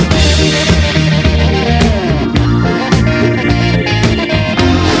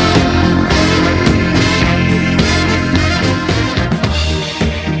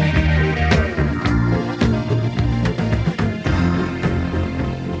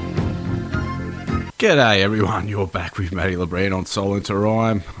G'day everyone, you're back with Matty LeBrand on Soul to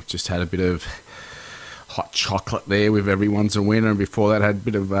Rhyme. I've just had a bit of hot chocolate there with Everyone's a Winner, and before that had a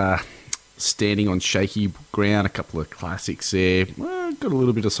bit of standing on shaky ground, a couple of classics there. Well, got a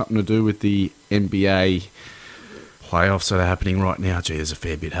little bit of something to do with the NBA playoffs that are happening right now. Gee, there's a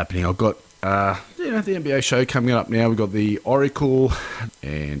fair bit happening. I've got the NBA show coming up now. We've got the Oracle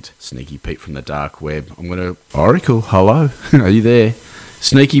and Sneaky Pete from the dark web. Oracle, hello, are you there?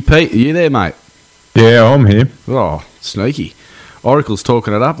 Sneaky Pete, are you there, mate? Yeah, I'm here. Oh, sneaky. Oracle's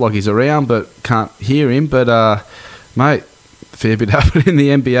talking it up like he's around, but can't hear him. But, mate, fair bit happened in the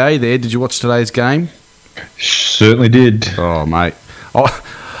NBA there. Did you watch today's game? Certainly did. Oh, mate.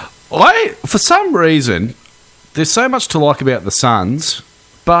 For some reason, there's so much to like about the Suns,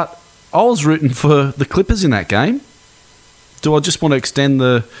 but I was rooting for the Clippers in that game. Do I just want to extend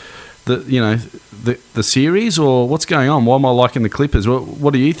the series, or what's going on? Why am I liking the Clippers?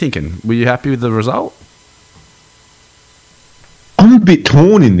 What are you thinking? Were you happy with the result? I'm a bit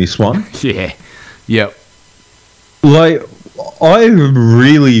torn in this one. Yeah. Yep. Like, I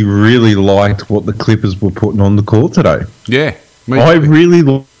really, really liked what the Clippers were putting on the court today. Yeah. I really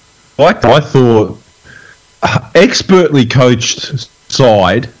liked it. I thought, expertly coached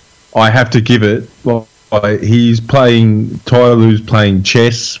side, I have to give it. Well, Ty Lue's playing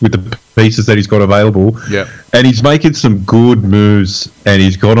chess with the pieces that he's got available. Yep. And he's making some good moves, and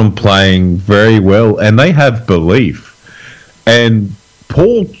he's got them playing very well, and they have belief. And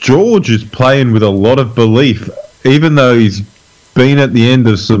Paul George is playing with a lot of belief, even though he's been at the end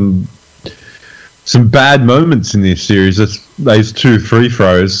of some bad moments in this series. Those 2 free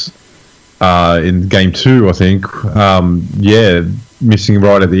throws in game 2, I think. Missing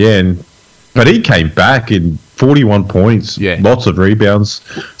right at the end. But he came back in 41 points, lots of rebounds,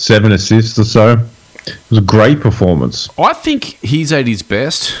 7 assists or so. It was a great performance. I think he's at his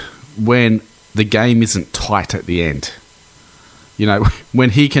best when the game isn't tight at the end. You know,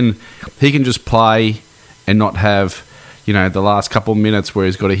 when he can just play and not have, the last couple of minutes where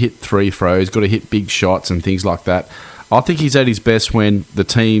he's got to hit 3 throws, got to hit big shots and things like that. I think he's at his best when the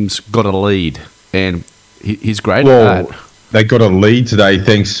team's got a lead, and he's great at that. They got a lead today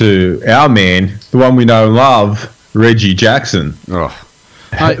thanks to our man, the one we know and love, Reggie Jackson. Oh.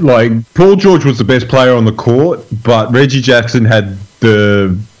 Paul George was the best player on the court, but Reggie Jackson had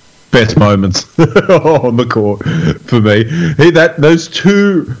the best moments on the court for me. Those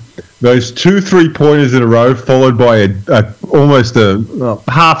two 3-pointers in a row, followed by almost a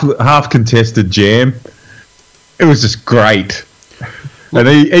half contested jam. It was just great. And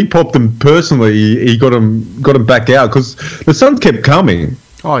he popped them personally. He got them back out because the Suns kept coming.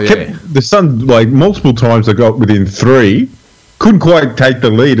 Oh yeah, the Suns multiple times they got within 3, couldn't quite take the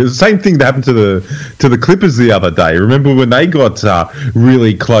lead. It's the same thing that happened to the Clippers the other day. Remember when they got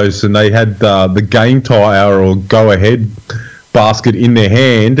really close and they had the game tire or go ahead basket in their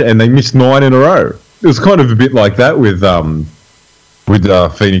hand and they missed 9 in a row. It was kind of a bit like that with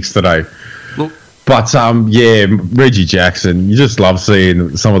Phoenix today. But, Reggie Jackson, you just love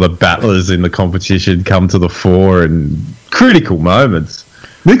seeing some of the battlers in the competition come to the fore in critical moments.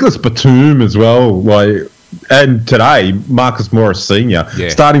 Nicholas Batum as well, and today, Marcus Morris Sr.,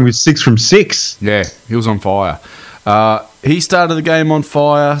 starting with 6 from 6. Yeah, he was on fire. He started the game on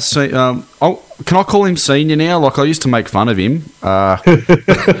fire. Can I call him Senior now? Like, I used to make fun of him. Can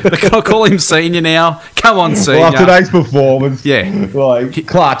I call him Senior now? Come on, Senior. Well, today's performance. Yeah.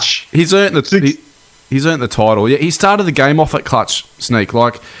 Clutch. He's earned the title. Yeah, he started the game off at clutch, Sneak.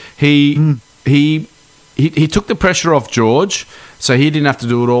 He took the pressure off George, so he didn't have to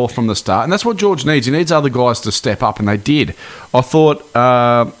do it all from the start. And that's what George needs. He needs other guys to step up, and they did. I thought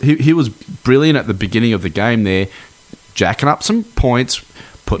he was brilliant at the beginning of the game there, jacking up some points,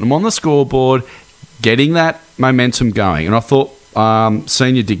 putting them on the scoreboard, getting that momentum going. And I thought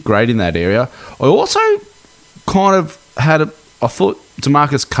Senior did great in that area. I also kind of I thought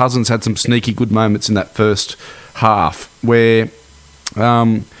DeMarcus Cousins had some sneaky good moments in that first half where,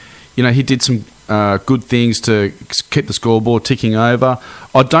 he did some good things to keep the scoreboard ticking over.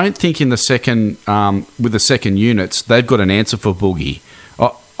 I don't think in the second, with the second units, they've got an answer for Boogie.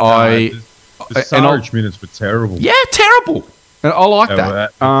 The Sarge minutes were terrible. Yeah, terrible. And I like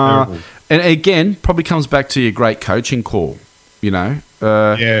that. And again, probably comes back to your great coaching call. I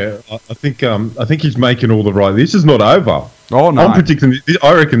think he's making all the right. This is not over. Oh no! I'm predicting.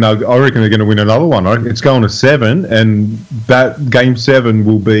 I reckon they're going to win another one. It's going to 7, and that game 7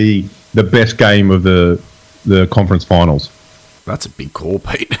 will be the best game of the conference finals. That's a big call,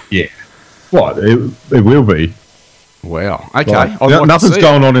 Pete. Yeah. What? It will be. Wow. Okay. Like, I'd like to nothing's see it.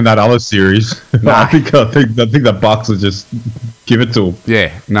 going on in that other series. No. I think the Bucks will just give it to them.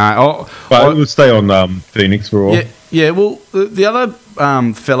 Yeah. No. But let's stay on Phoenix for a while. Yeah. Yeah. Well, the other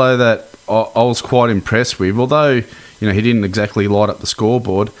fellow that I was quite impressed with, although he didn't exactly light up the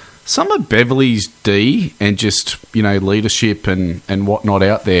scoreboard, some of Beverly's D and just leadership and whatnot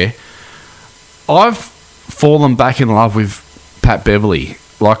out there, I've fallen back in love with Pat Beverly.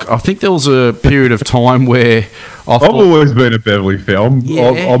 Like, I think there was a period of time where I've always been a Beverly fan.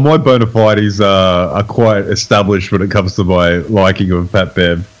 Yeah. My bona fides are quite established when it comes to my liking of Pat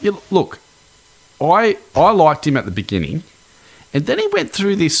Bev. Yeah, look, I liked him at the beginning, and then he went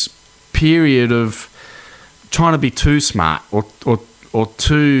through this period of trying to be too smart or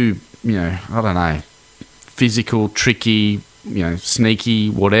too, I don't know, physical, tricky, sneaky,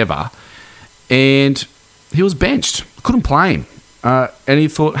 whatever. And he was benched. Couldn't play him. And he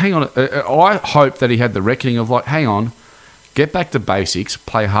thought, hang on, I hope that he had the reckoning of like, hang on, get back to basics,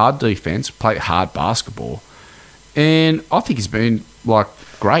 play hard defense, play hard basketball. And I think he's been, like,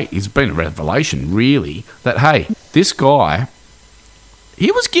 great. He's been a revelation, really, that, hey, this guy,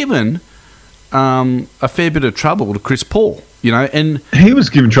 he was given a fair bit of trouble to Chris Paul, and he was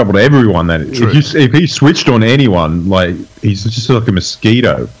giving trouble to everyone. That True. if he switched on anyone, like, he's just like a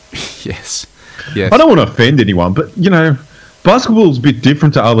mosquito. yes. I don't want to offend anyone, but basketball's a bit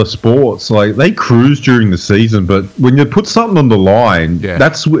different to other sports. Like, they cruise during the season, but when you put something on the line,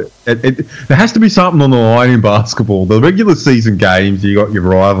 that's there has to be something on the line in basketball. The regular season games, you got your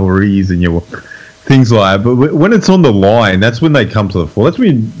rivalries and your things like that. But when it's on the line, that's when they come to the fore. That's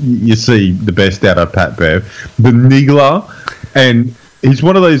when you see the best out of Pat Bev, the niggler, and he's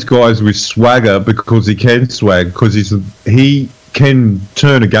one of those guys with swagger because he can swag because he can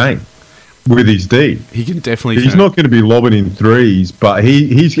turn a game. With his D, he can definitely. He's not going to be lobbing in threes, but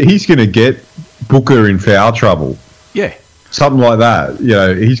he's going to get Booker in foul trouble. Yeah, something like that.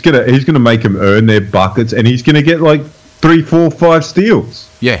 He's going to make them earn their buckets, and he's going to get like 3, 4, 5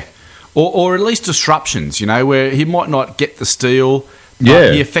 steals. Yeah, or at least disruptions. Where he might not get the steal,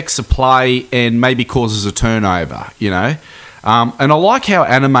 but he affects the play and maybe causes a turnover. And I like how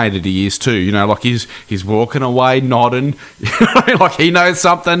animated he is too. Like he's walking away, nodding, like he knows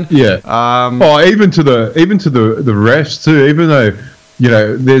something. Yeah. Even to the refs too. Even though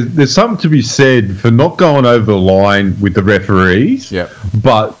there's something to be said for not going over the line with the referees. Yeah.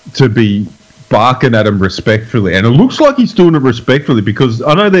 But to be barking at him respectfully, and it looks like he's doing it respectfully because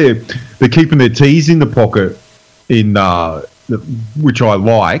I know they're keeping their tees in the pocket in. Which I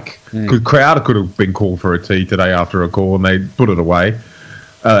like, because Crowder could have been called for a tee today after a call, and they put it away.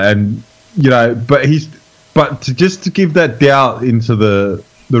 But to give that doubt into the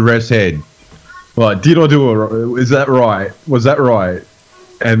ref's head, like, did I do it? Is that right? Was that right?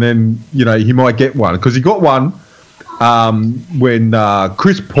 And then he might get one because he got one when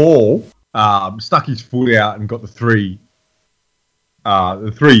Chris Paul stuck his foot out and got the three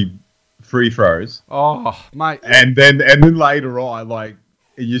free throws. Oh, mate! And then later on, like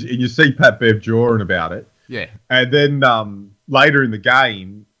you see Pat Bev jawing about it. Yeah. And then later in the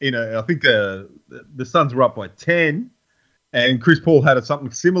game, I think the Suns were up by 10, and Chris Paul had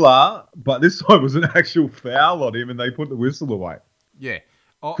something similar, but this time was an actual foul on him, and they put the whistle away. Yeah.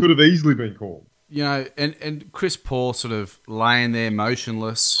 Could have easily been called. And Chris Paul sort of laying there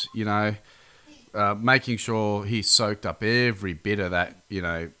motionless. Making sure he soaked up every bit of that,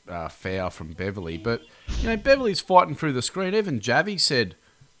 foul from Beverly. But, Beverly's fighting through the screen. Even Javi said,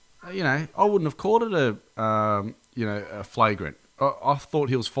 I wouldn't have called it a flagrant. I thought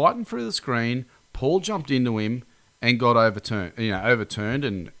he was fighting through the screen. Paul jumped into him and got overturned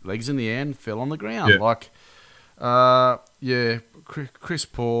and legs in the air and fell on the ground. Yeah. Chris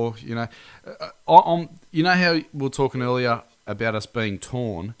Paul, how we were talking earlier about us being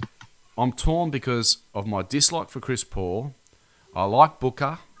torn. I'm torn because of my dislike for Chris Paul. I like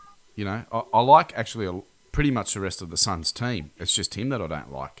Booker. I like actually pretty much the rest of the Suns team. It's just him that I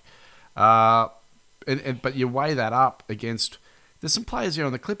don't like. But you weigh that up against... There's some players here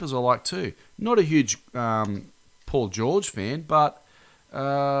on the Clippers I like too. Not a huge Paul George fan, but...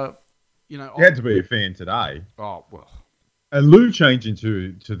 you had to be a fan today. Oh, well... And Lou changing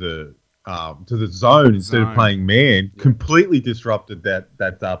to the zone instead of playing man completely disrupted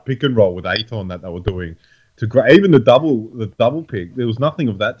that pick and roll with Ayton that they were doing. Even the double pick, there was nothing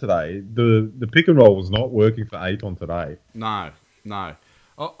of that today. The pick and roll was not working for Ayton today. No.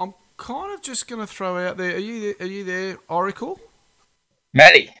 I'm kind of just going to throw out there. Are you there, Oracle?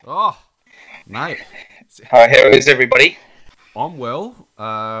 Matty. Oh, mate. How is everybody? I'm well.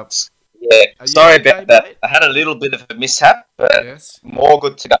 Sorry about that. Mate? I had a little bit of a mishap, but more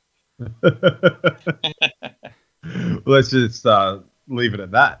good to go. Let's just leave it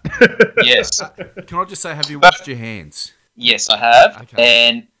at that. Yes. Can I just say, have you washed your hands? Yes, I have. Okay.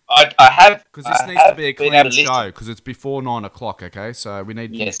 And I have. Because this I needs to have be a been able clean to listen. show, because it's before 9 o'clock, okay? So we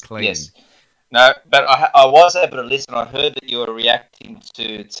need things Yes, clean. yes. No, but I was able to listen. I heard that you were reacting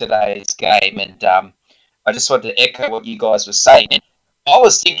to today's game, and I just wanted to echo what you guys were saying. And I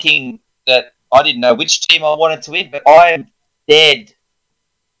was thinking that I didn't know which team I wanted to win, but I am dead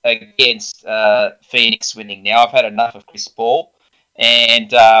against Phoenix winning now. I've had enough of Chris Paul,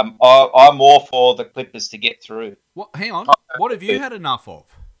 and I'm more for the Clippers to get through. What? Hang on. What have you had enough of?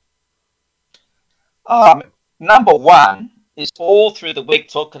 Number one is all through the week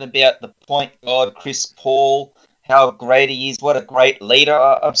talking about the point guard Chris Paul, how great he is, what a great leader.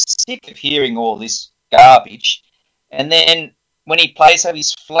 I'm sick of hearing all this garbage. And then when he plays, how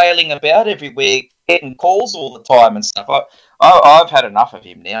he's flailing about everywhere, getting calls all the time and stuff. I've had enough of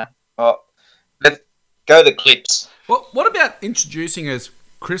him now. Let's go the Clips. Well, what about introducing as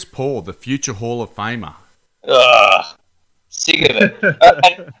Chris Paul, the future Hall of Famer? Ugh. Sick of it.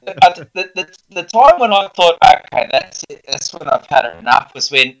 The time when I thought, okay, that's it, that's when I've had enough, was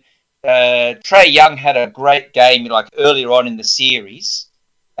when Trae Young had a great game like earlier on in the series,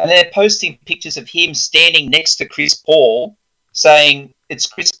 and they're posting pictures of him standing next to Chris Paul, saying it's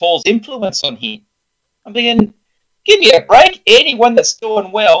Chris Paul's influence on him. I'm thinking, give me a break. Anyone that's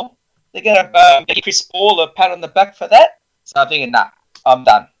doing well, they're going to give Chris Paul a pat on the back for that. So I'm thinking, nah, I'm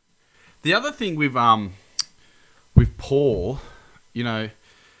done. The other thing with Paul, there's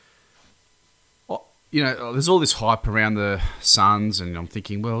all this hype around the Suns, and I'm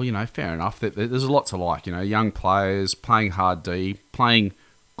thinking, well, fair enough. There's a lot to like. Young players playing hard D, playing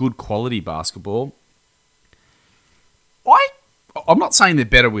good quality basketball. I'm not saying they're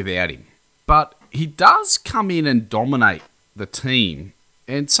better without him, but he does come in and dominate the team.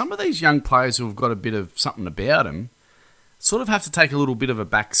 And some of these young players who have got a bit of something about them sort of have to take a little bit of a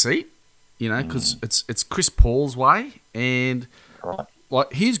back seat, because it's Chris Paul's way, and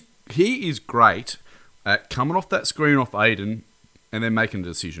like he is great at coming off that screen off Aiden and then making a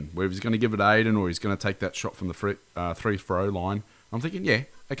decision whether he's going to give it to Aiden or he's going to take that shot from the free throw line. I'm thinking, yeah,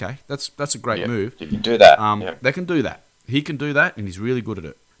 okay, that's a great move. You can do that. They can do that. He can do that, and he's really good at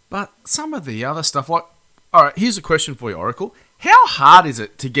it. But some of the other stuff, like, all right, here's a question for you, Oracle. How hard is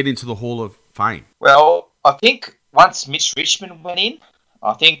it to get into the Hall of Fame? Well, I think once Mitch Richmond went in,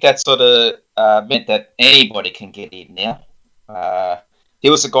 I think that sort of meant that anybody can get in now. He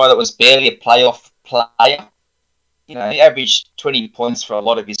was a guy that was barely a playoff player. He averaged 20 points for a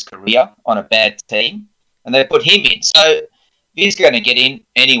lot of his career on a bad team, and they put him in. So if he's going to get in,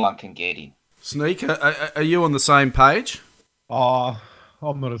 anyone can get in. Sneak, are you on the same page?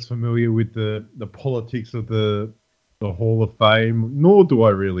 I'm not as familiar with the politics of the Hall of Fame, nor do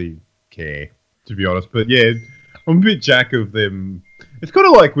I really care, to be honest. But yeah, I'm a bit jack of them. It's kind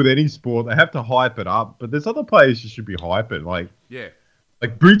of like with any sport, they have to hype it up, but there's other players you should be hyping. Like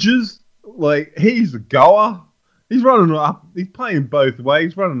Bridges, like he's a goer. He's running up. He's playing both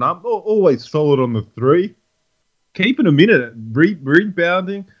ways, running up, always solid on the three, keeping him in it,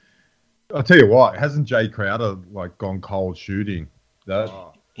 rebounding. I'll tell you what, hasn't Jay Crowder gone cold shooting?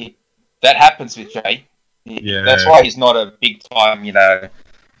 That happens with Jay. Yeah, that's why he's not a big time,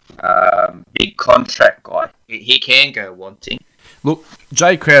 big contract guy. He can go wanting. Look,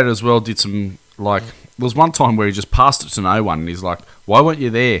 Jay Crowder as well did some there was one time where he just passed it to no one, and he's like, "Why weren't you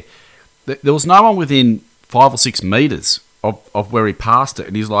there?" There was no one within 5 or 6 meters of where he passed it,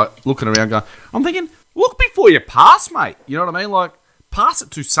 and he's like looking around, going, "I'm thinking, look before you pass, mate." You know what I mean? Like, pass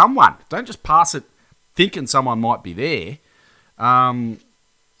it to someone. Don't just pass it thinking someone might be there.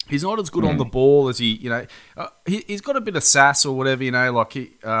 He's not as good on the ball as he, he's got a bit of sass or whatever, I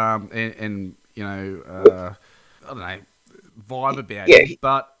don't know, vibe about him,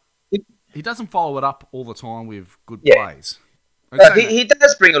 but he doesn't follow it up all the time with good plays. He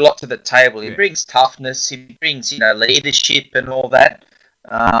does bring a lot to the table. He brings toughness. He brings, leadership and all that.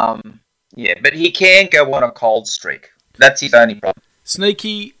 But he can go on a cold streak. That's his only problem.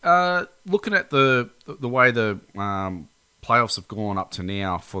 Sneaky, looking at the way the playoffs have gone up to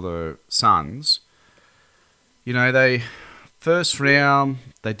now for the Suns, they first round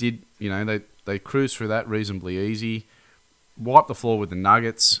they did, they cruised through that reasonably easy, wiped the floor with the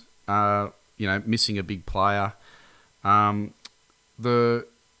Nuggets, missing a big player. They're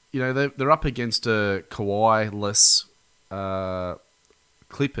up against a Kawhi-less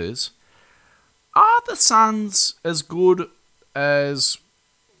Clippers. Are the Suns as good as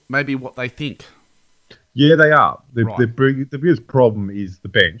maybe what they think? Yeah, they are. Right. The biggest problem is the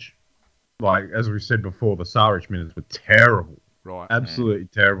bench. Like, as we said before, the Saric minutes were terrible. Right. Absolutely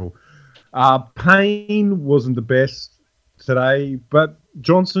terrible. Payne wasn't the best today, but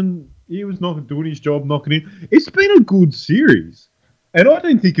Johnson, he was not doing his job, knocking in. It's been a good series. And I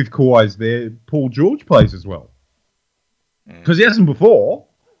don't think if Kawhi's there, Paul George plays as well. Because he hasn't before.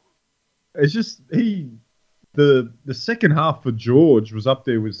 It's just, the second half for George was up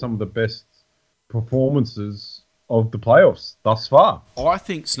there with some of the best performances of the playoffs thus far. I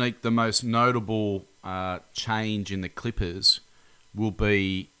think, Sneak, the most notable change in the Clippers will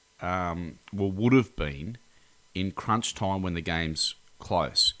be, would have been in crunch time when the game's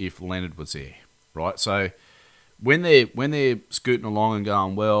close if Leonard was there, right? So when they're scooting along and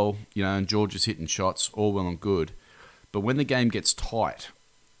going well, and George is hitting shots, all well and good, but when the game gets tight,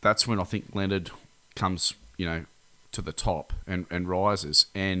 that's when I think Leonard comes, to the top and rises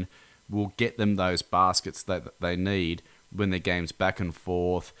and will get them those baskets that they need when the game's back and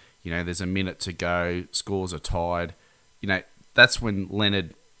forth. There's a minute to go, scores are tied. That's when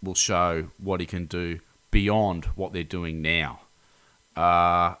Leonard will show what he can do beyond what they're doing now.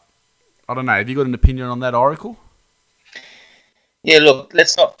 I don't know. Have you got an opinion on that, Oracle? Yeah, look,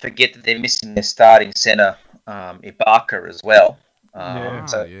 let's not forget that they're missing their starting centre, Ibaka, as well.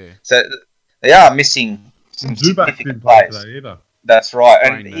 So they are missing some significant players. Today either. That's right.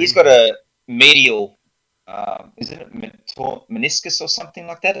 And he's got a medial, is it a torn meniscus or something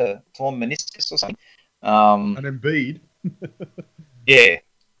like that? A torn meniscus or something? And Embiid. Yeah.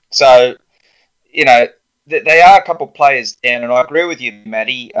 So, they are a couple of players down, and I agree with you,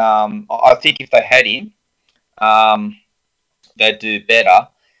 Matty. I think if they had him, they'd do better.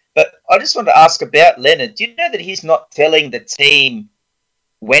 But I just want to ask about Leonard. Do you know that he's not telling the team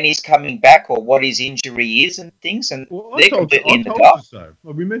when he's coming back or what his injury is and things? And they're completely in the dark. So.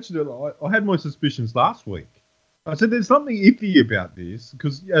 Well, we mentioned it. I had my suspicions last week. I said there's something iffy about this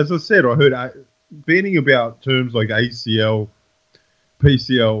because, as I said, I heard banning about terms like ACL,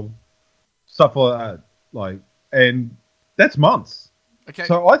 PCL, stuff like that. And that's months. Okay.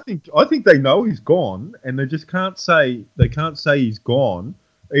 So I think they know he's gone, and they just can't say he's gone.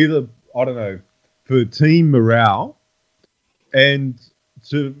 Either, I don't know, for team morale and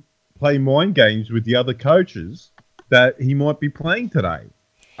to play mind games with the other coaches that he might be playing today.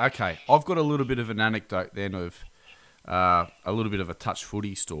 Okay, I've got a little bit of an anecdote then of a little bit of a touch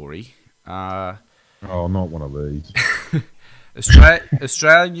footy story. Not one of these.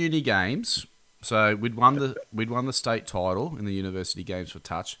 Australian Uni Games. So we'd won the state title in the university games for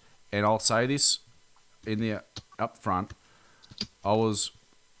touch, and I'll say this in the up front, I was,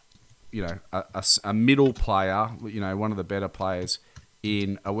 a middle player, one of the better players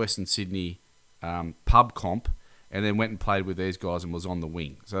in a Western Sydney pub comp, and then went and played with these guys and was on the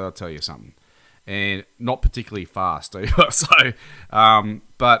wing. So I'll tell you something, and not particularly fast either. So,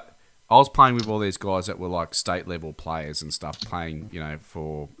 but I was playing with all these guys that were like state level players and stuff, playing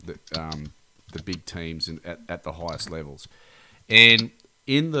for the big teams at the highest levels. And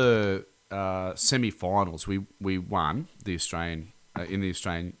in the semi-finals, we won the Australian in the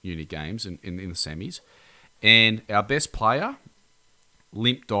Australian Uni Games in the semis, and our best player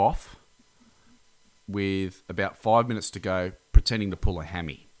limped off with about 5 minutes to go, pretending to pull a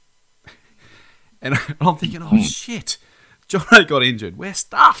hammy. And I'm thinking, oh shit, Jono got injured. We're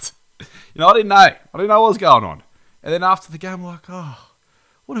stuffed. I didn't know what was going on. And then after the game, I'm like, oh,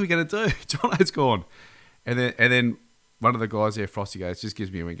 what are we going to do? Jono's gone. And then one of the guys there, Frosty, just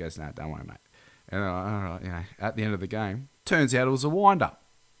gives me a wink, goes, no, don't worry, mate. And I'm like, all right, at the end of the game, turns out it was a wind-up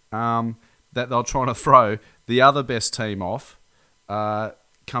that they were trying to throw the other best team off,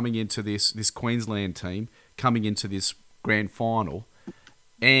 coming into this Queensland team, coming into this grand final.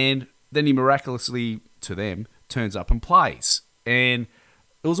 And then he miraculously, to them, turns up and plays. And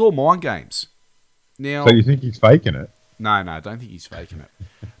it was all mind games. Now, so you think he's faking it? No, I don't think he's faking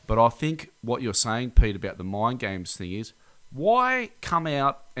it. But I think what you're saying, Pete, about the mind games thing is, why come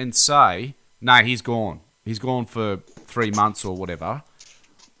out and say, no, he's gone. He's gone for 3 months or whatever.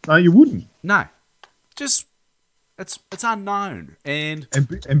 No, you wouldn't. No. Just, it's unknown. And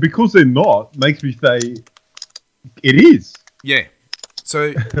because they're not, makes me say, it is. Yeah.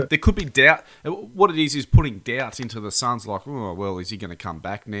 So there could be doubt. What it is putting doubt into the Suns, like, oh, well, is he going to come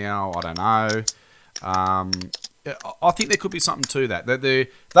back now? I don't know. I think there could be something to that.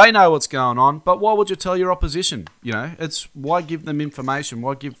 They know what's going on, but why would you tell your opposition? It's why give them information?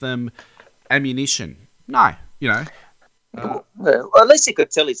 Why give them ammunition? No, well, at least he could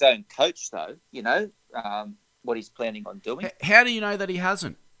tell his own coach, though. What he's planning on doing. How do you know that he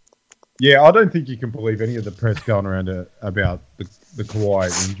hasn't? Yeah, I don't think you can believe any of the press going around about the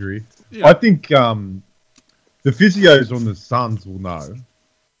Kawhi injury. Yeah. I think the physios on the Suns will know.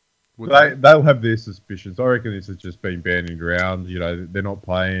 They'll have their suspicions. I reckon this has just been bandied around. They're not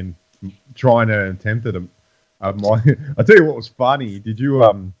playing. trying to tempt them. I tell you what was funny. Did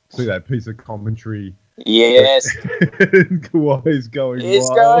you see that piece of commentary? Yes. Kawhi's going He's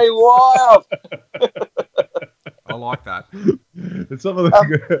wild. going wild. I like that. It's some of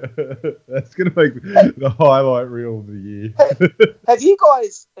the, that's going to make the highlight reel of the year. Have you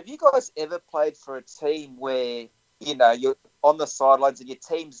guys ever played for a team where, you're on the sidelines and your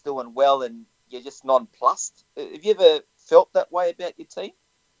team's doing well and you're just nonplussed? Have you ever felt that way about your team?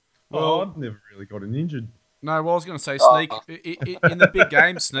 Well, I've never really gotten injured. No, well, I was going to say, Sneak, in the big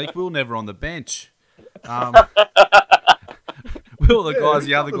game, Sneak, we were never on the bench. We were the guys,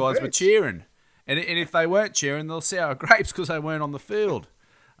 the other guys were cheering. And if they weren't cheering, they'll sour grapes because they weren't on the field.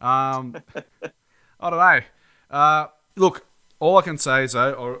 I don't know. Look, all I can say is,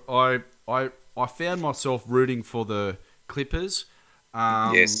 though, I found myself rooting for the Clippers.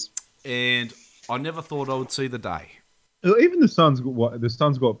 Yes. And I never thought I would see the day. Even the Suns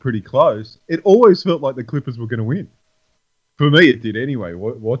got pretty close. It always felt like the Clippers were going to win. For me, it did anyway,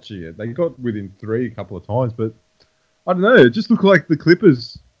 watching it. They got within 3 a couple of times, but I don't know. It just looked like the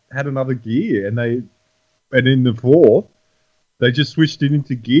Clippers had another gear, and in the fourth, they just switched it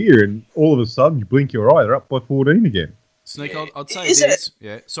into gear, and all of a sudden, you blink your eye, they're up by 14 again. Sneak, I'd say this.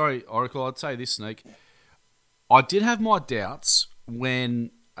 Yeah, sorry, Oracle, I'd say this, Sneak. I did have my doubts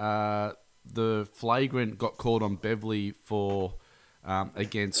when the flagrant got called on Beverly for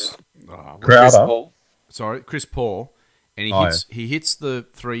against Crowder. Chris Paul, and he hits the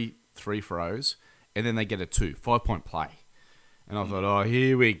three throws, and then they get a 5-point play, and I thought, oh,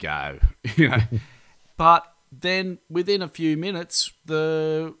 here we go, But then within a few minutes,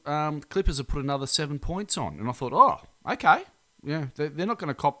 the Clippers have put another 7 points on, and I thought, oh, okay, yeah, they're not going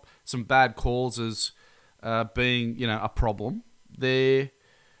to cop some bad calls as being a problem. They're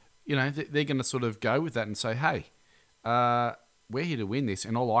going to sort of go with that and say, hey, we're here to win this,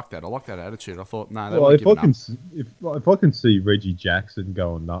 and I like that. I like that attitude. I thought, no, they won't give up. If I can see Reggie Jackson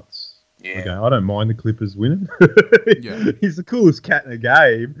going nuts, okay, I don't mind the Clippers winning. Yeah. He's the coolest cat in the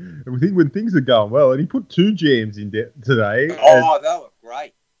game. And when things are going well, and he put 2 jams in today. Oh, they were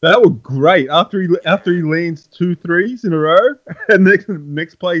great. That was great. After he lands 2 threes in a row, and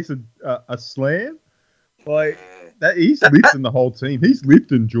next play is a slam, like. He's lifting the whole team. He's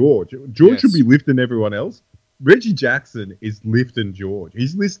lifting George. George should be lifting everyone else. Reggie Jackson is lifting George.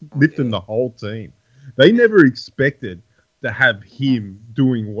 He's lifting the whole team. They never expected to have him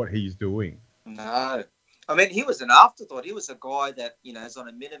doing what he's doing. No. I mean, he was an afterthought. He was a guy that, is on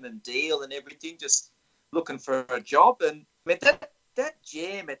a minimum deal and everything, just looking for a job. And I mean, that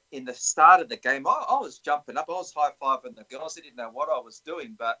jam in the start of the game, I was jumping up. I was high-fiving the girls. I didn't know what I was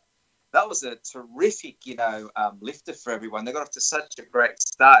doing, but that was a terrific, lifter for everyone. They got off to such a great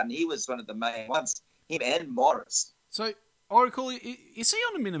start, and he was one of the main ones, him and Morris. So, Oracle, is he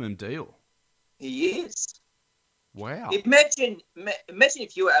on a minimum deal? He is. Wow. Imagine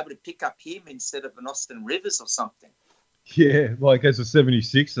if you were able to pick up him instead of an Austin Rivers or something. Yeah, like as a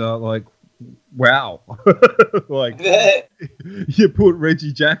 76er, like, wow. Like, you put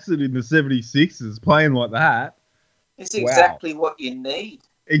Reggie Jackson in the 76ers playing like that. It's exactly what you need.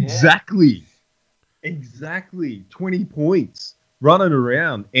 Exactly. 20 points. Running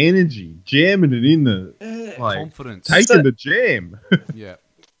around. Energy. Jamming it in the... confidence. Taking the jam. Yeah.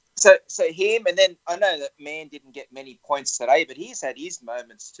 So him, and then I know that Man didn't get many points today, but he's had his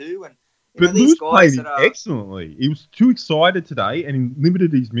moments too. And but Lou's played excellently. He was too excited today and he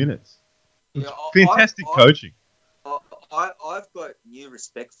limited his minutes. Fantastic coaching. I've got new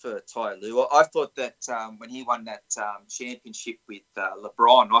respect for Ty Lue. I thought that when he won that championship with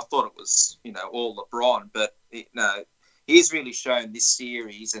LeBron, I thought it was all LeBron, but he's really shown this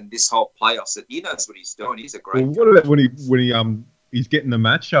series and this whole playoffs that he knows what he's doing. He's a great. Well, what about when he's getting the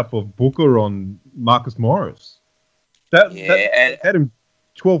matchup of Booker on Marcus Morris? That had him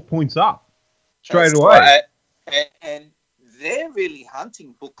 12 points up straight away. And they're really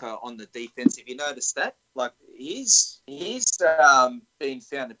hunting Booker on the defense. If you notice that, like he's been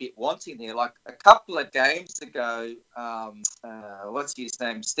found a bit wanting there. Like a couple of games ago, what's his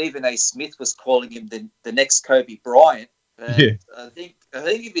name? Stephen A. Smith was calling him the next Kobe Bryant. Yeah. I think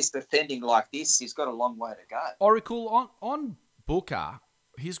if he's defending like this, he's got a long way to go. Oracle, on Booker,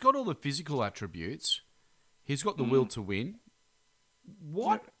 he's got all the physical attributes. He's got the will to win.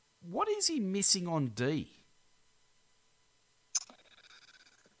 What is he missing on D?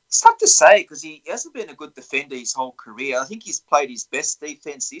 It's tough to say because he hasn't been a good defender his whole career. I think he's played his best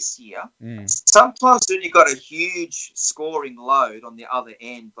defense this year. Sometimes when you've got a huge scoring load on the other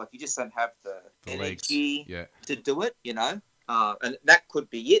end, like you just don't have the energy to do it, and that could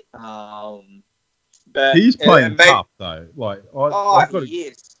be it. But, He's playing mate, tough though. Like he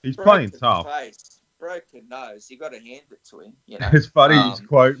is. he's playing Broken tough. Face, broken nose. You got to hand it to him. You know. It's funny his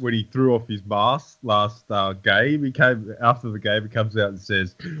quote when he threw off his mask last game. After the game, he comes out and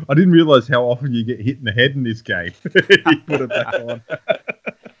says, "I didn't realize how often you get hit in the head in this game." He put it back on.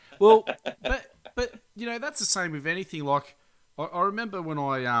 Well, but you know that's the same with anything. Like I remember when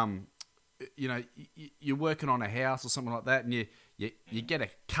I you know, you're working on a house or something like that, and you get a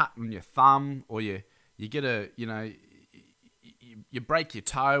cut on your thumb, or you get a, you know, you break your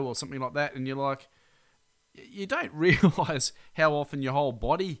toe or something like that, and you're like, you don't realise how often your whole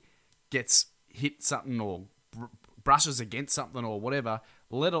body gets hit something or brushes against something or whatever,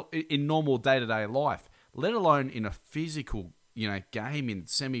 in normal day-to-day life, let alone in a physical, you know, game in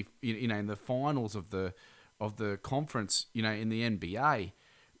you know, in the finals of the conference, you know, in the NBA.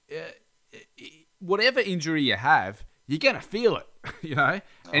 Whatever injury you have, you're gonna feel it, you know,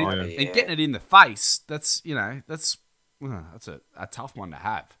 and getting it in the face. That's, you know, that's a tough one to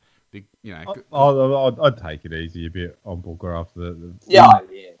have. You know, I'd take it easy a bit on Booker after the yeah.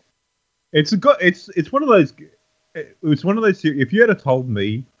 It's one of those. It's one of those. If you had told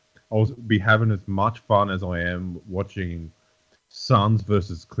me I would be having as much fun as I am watching Suns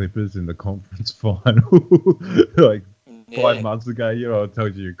versus Clippers in the conference final, like 5 months ago, you know, I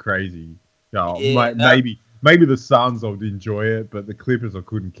told you you're crazy. Maybe the Suns I would enjoy it, but the Clippers I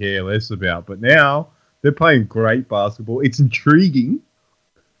couldn't care less about. But now they're playing great basketball. It's intriguing,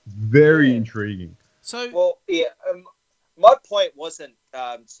 very intriguing. So, my point wasn't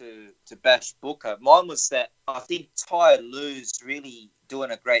to bash Booker. Mine was that I think Ty Lue's really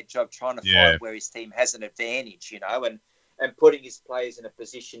doing a great job trying to find where his team has an advantage, you know, and putting his players in a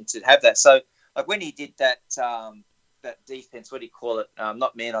position to have that. So, like when he did that defense, what do you call it?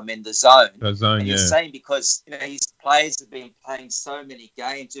 Not man, I mean the zone. The zone, and you're saying because, you know, his players have been playing so many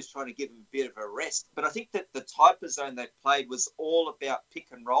games, just trying to give them a bit of a rest. But I think that the type of zone they played was all about pick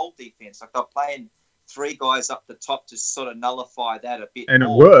and roll defense. Like they're playing 3 guys up the top to sort of nullify that a bit and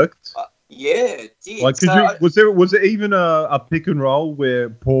more. It worked. Yeah, it did. Like, was there even a pick and roll where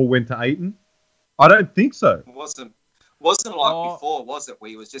Paul went to Ayton? I don't think so. It wasn't like before, was it? Where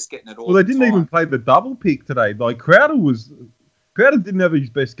he was just getting it all. Well, they didn't even play the double pick today. Like Crowder didn't have his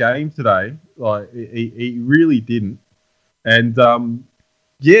best game today. Like he really didn't. And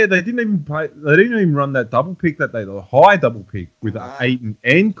they didn't even play. They didn't even run that double pick that day. The high double pick with Ayton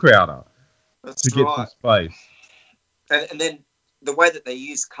and Crowder to get some space. And then the way that they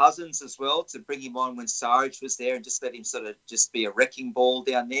used Cousins as well to bring him on when Sarge was there and just let him sort of just be a wrecking ball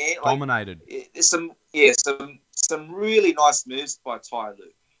down there. Dominated. There's some really nice moves by Ty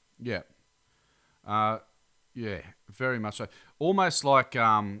Lue. Yeah. Yeah, very much so. Almost like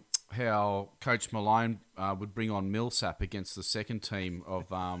how Coach Malone would bring on Millsap against the second team of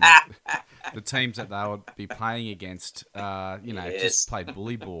the teams that they would be playing against, just played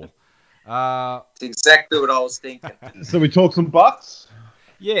bully ball. It's exactly what I was thinking. So we talk some Bucks?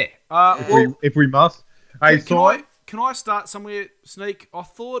 Yeah. If we must. Hey, can I start somewhere, Sneak? I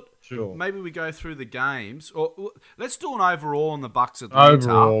thought maybe we go through the games, or let's do an overall on the Bucks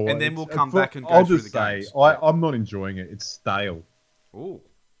Atlanta, and then we'll come back and go through the games. I'm not enjoying it. It's stale. Ooh.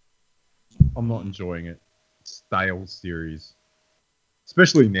 I'm not enjoying it. Stale series,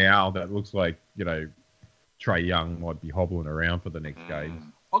 especially now that it looks like, you know, Trae Young might be hobbling around for the next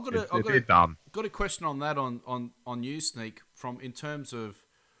game. I've got a question on that on you, Sneak, in terms of,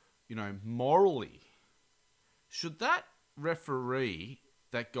 you know, morally. Should that referee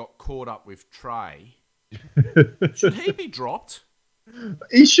that got caught up with Trae, should he be dropped?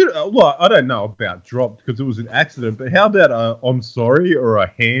 He should. Well, I don't know about dropped because it was an accident, but how about I'm sorry or a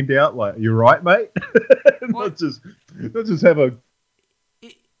handout? Like, you're right, mate. Not just have a.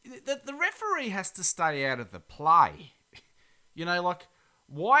 The referee has to stay out of the play. You know, like,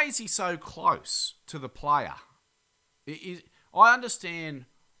 why is he so close to the player? I understand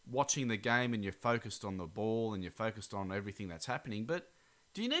watching the game and you're focused on the ball and you're focused on everything that's happening, but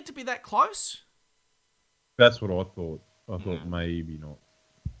do you need to be that close? That's what I thought. I thought maybe not.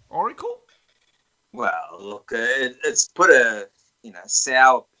 Oracle? Well, look, it's put a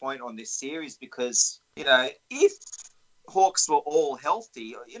sour point on this series because, you know, if Hawks were all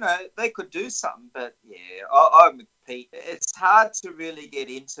healthy, you know, they could do something. But yeah, I'm with Pete. It's hard to really get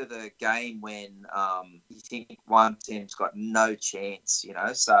into the game when you think one team's got no chance, you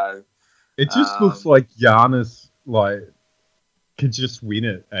know. So it just looks like Giannis can just win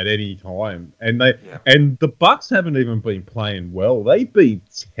it at any time, and the Bucks haven't even been playing well. They've been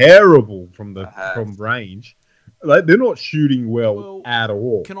terrible from range. Like, they're not shooting well at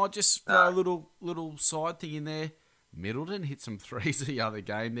all. Can I just throw a little side thing in there? Middleton hit some threes the other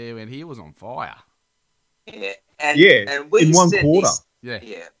game there, and he was on fire. Yeah, Yeah, and we in one said quarter. this,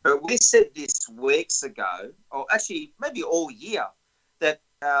 Yeah. but we said this weeks ago, or actually maybe all year, that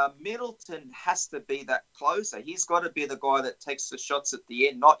Middleton has to be that closer. He's got to be the guy that takes the shots at the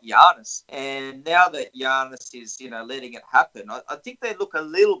end, not Giannis. And now that Giannis is, letting it happen, I think they look a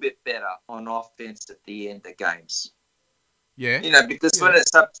little bit better on offense at the end of games. Yeah. Because when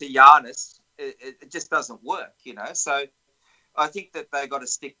it's up to Giannis, it just doesn't work, So I think that they got to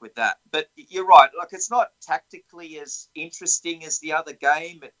stick with that. But you're right. Like, it's not tactically as interesting as the other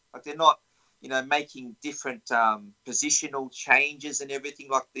game. Like, they're not, making different positional changes and everything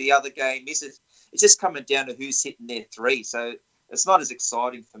like the other game is. It's just coming down to who's hitting their three. So it's not as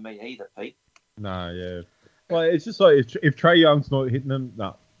exciting for me either, Pete. No, yeah. Well, it's just like if Trae Young's not hitting them,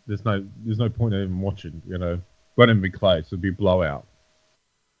 no, there's no point in even watching. Won't even be close. It'll be a blowout.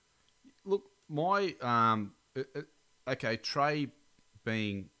 Look, my okay, Trae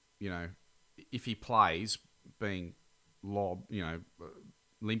being, if he plays, being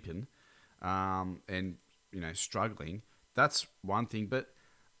limping, and struggling. That's one thing, but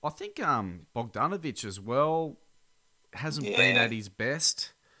I think Bogdanovic as well hasn't been at his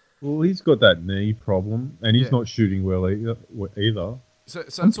best. Well, he's got that knee problem, and he's not shooting well either. So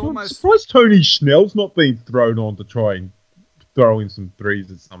it's almost surprised Tony Snell's not being thrown on to try and throw in some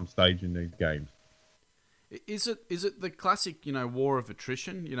threes at some stage in these games. Is it the classic war of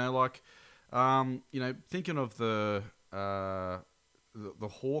attrition? Thinking of the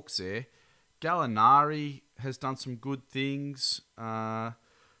Hawks there, Gallinari has done some good things, and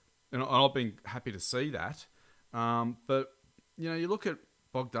I've been happy to see that. But you look at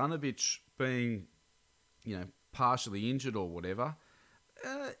Bogdanovic being partially injured or whatever.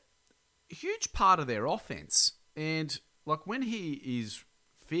 Huge part of their offense, and like when he is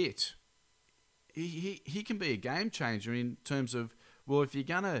fit, he can be a game changer in terms of, well, if you're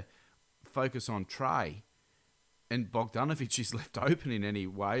gonna focus on Trae and Bogdanovic is left open in any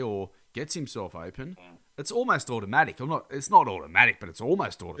way or gets himself open, it's almost automatic. It's not automatic, but it's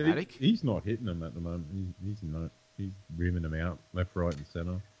almost automatic. He's not hitting them at the moment. He's rimming them out left, right, and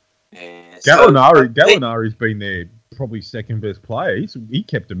centre. Yeah, Gallinari's been their probably second best player. He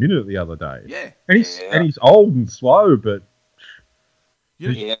kept a minute the other day. Yeah, and he's old and slow, but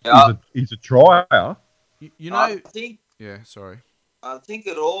he's a trier. I think. Yeah, sorry. I think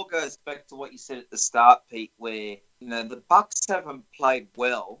it all goes back to what you said at the start, Pete, where the Bucks haven't played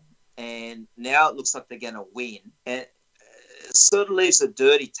well, and now it looks like they're going to win, and it sort of leaves a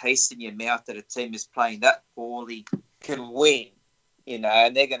dirty taste in your mouth that a team is playing that poorly can win.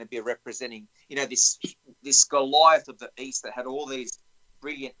 And they're going to be representing, this Goliath of the East that had all these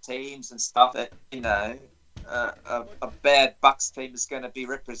brilliant teams and stuff that, a bad Bucks team is going to be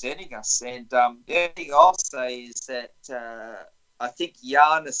representing us. And the only thing I'll say is that I think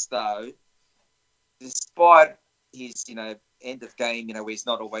Giannis, though, despite his, end of game, where he's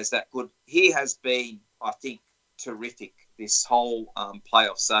not always that good, he has been, I think, terrific this whole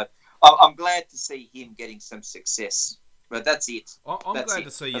playoff. So I'm glad to see him getting some success. But that's it. I'm glad to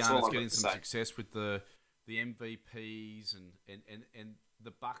see Giannis getting some success with the MVPs and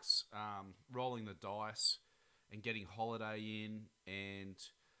the Bucks rolling the dice and getting Holiday in and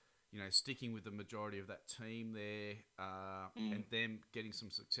sticking with the majority of that team there and them getting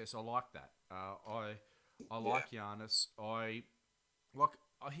some success. I like that. I like Giannis.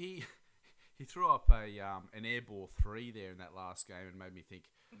 He threw up an air ball 3 there in that last game and made me think,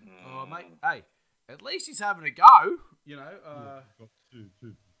 oh mate, hey. At least he's having a go, got 2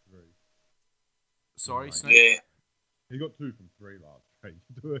 from 3. Sorry, Snake? Yeah. He got 2 from 3 last game.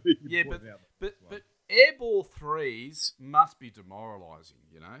 Yeah, but airball 3s must be demoralising,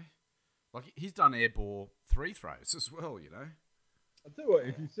 Like, he's done airball 3 throws as well, I'll tell you what,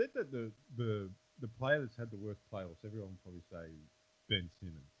 if you said that the player that's had the worst playoffs, everyone would probably say Ben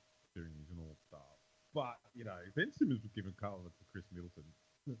Simmons, considering he's an all-star. But, Ben Simmons was given Carlin to Chris Middleton.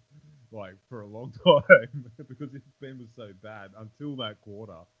 For a long time because Ben was so bad until that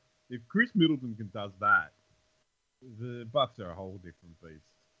quarter. If Chris Middleton does that, the Bucks are a whole different beast.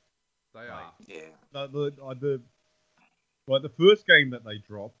 They are. Yeah. The first game that they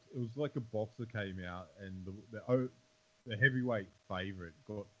dropped, it was like a boxer came out and the heavyweight favourite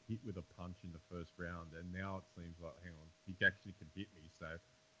got hit with a punch in the first round, and now it seems like, hang on, he actually can hit me, so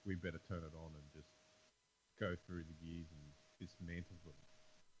we better turn it on and just go through the gears and dismantle them.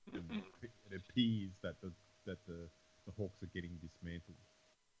 It appears that the Hawks are getting dismantled.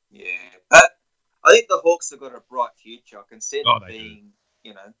 Yeah, but I think the Hawks have got a bright future. I can see them being,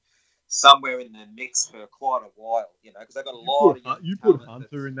 somewhere in the mix for quite a while. Because they've got a lot of young you put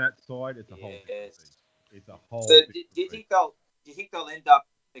Hunter in that side. It's a whole. It's a whole. So do you think they'll end up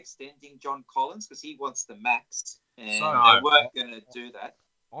extending John Collins because he wants the max, and So- they weren't going to do that.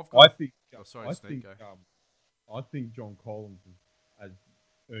 I've I got. think. Oh, sorry, I Sneak, think. go. I think John Collins has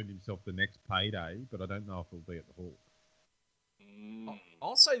earned himself the next payday, but I don't know if he'll be at the Hawks.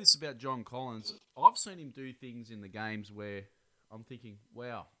 I'll say this about John Collins. I've seen him do things in the games where I'm thinking,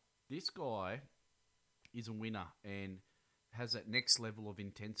 wow, this guy is a winner and has that next level of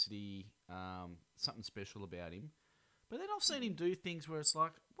intensity, something special about him. But then I've seen him do things where it's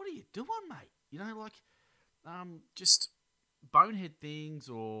like, what are you doing, mate? You know, like just bonehead things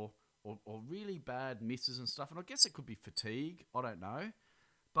or really bad misses and stuff. And I guess it could be fatigue. I don't know.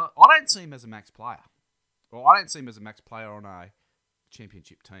 But I don't see him as a max player. Or I don't see him as a max player on a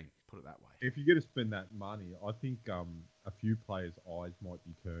championship team, put it that way. If you're going to spend that money, I think a few players' eyes might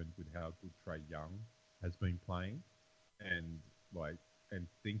be turned with how good Trae Young has been playing, and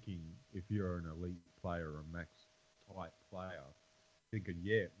thinking if you're an elite player or a max type player, thinking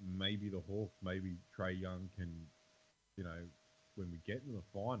maybe the Hawks, maybe Trae Young can, when we get to the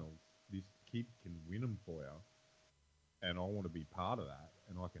finals, this kid can win them for you, and I want to be part of that,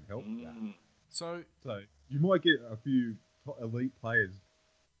 and I can help with that. So you might get a few elite players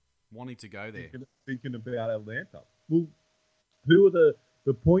wanting to go there. Thinking about Atlanta. Well, who are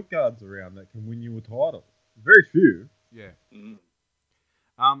the point guards around that can win you a title? Very few. Yeah.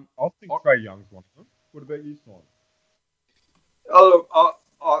 I think Trae Young's one of them. What about you, Simon? Oh,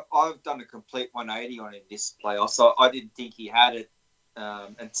 I've done a complete 180 on him this playoff. So I didn't think he had it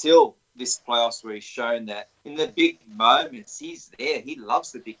until this playoffs where he's shown that in the big moments he's there. He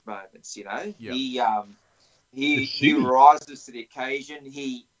loves the big moments, Yep. He rises to the occasion.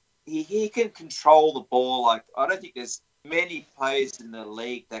 He can control the ball. Like, I don't think there's many players in the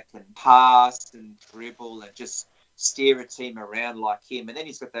league that can pass and dribble and just steer a team around like him. And then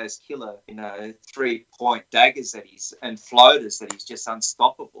he's got those killer, 3-point daggers and floaters that he's just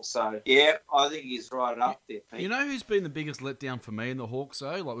unstoppable. So, yeah, I think he's right up there, Pete. You know who's been the biggest letdown for me in the Hawks,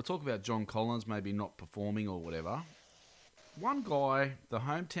 though? Like, we're talking about John Collins maybe not performing or whatever. One guy, the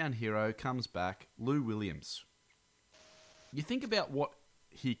hometown hero, comes back, Lou Williams. You think about what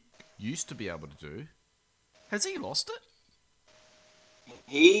he used to be able to do. Has he lost it?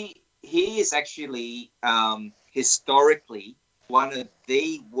 He is actually historically one of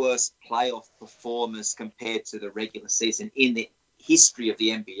the worst playoff performers compared to the regular season in the history of the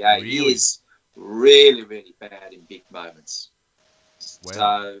NBA. Really? He is really, really bad in big moments. Wow.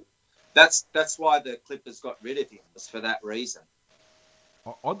 So that's why the Clippers got rid of him, was for that reason.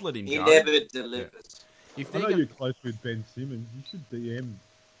 I'd let him He go. never delivered. Yeah. I know you're close with Ben Simmons. You should DM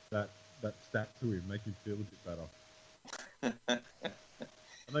that stat to him, make him feel a bit better.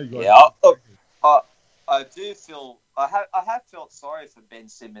 I know you guys. I do feel I have felt sorry for Ben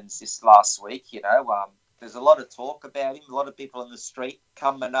Simmons this last week. There's a lot of talk about him. A lot of people in the street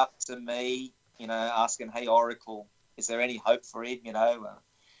coming up to me, asking, "Hey, Oracle, is there any hope for him?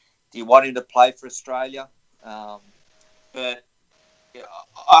 Do you want him to play for Australia?" But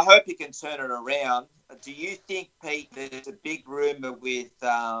I hope he can turn it around. Do you think, Pete, there's a big rumor with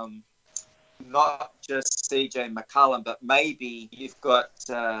not just CJ McCollum, but maybe you've got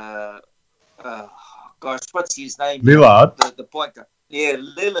what's his name? Lillard. The point guard. Yeah,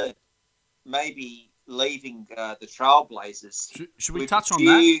 Lillard maybe leaving the Trailblazers. Should we touch on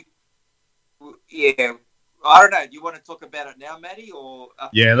that? Yeah. I don't know. Do you want to talk about it now, Matty? Or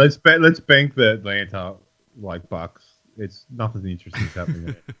yeah, let's bank the Atlanta Bucks. It's nothing interesting happening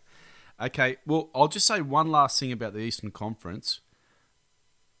there. Okay, well, I'll just say one last thing about the Eastern Conference.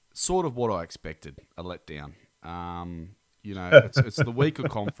 Sort of what I expected, a letdown. It's the weaker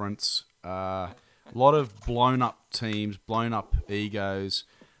conference. A lot of blown up teams, blown up egos.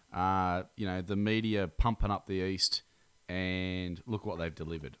 The media pumping up the East, and look what they've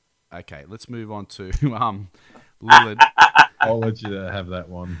delivered. Okay, let's move on to Lillard. I'll let you have that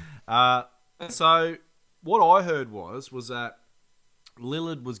one. So what I heard was that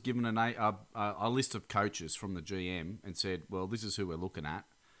Lillard was given a list of coaches from the GM and said, well, this is who we're looking at.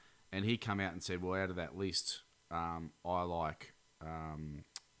 And he come out and said, well, out of that list, I like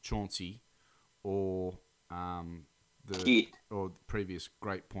Chauncey or the previous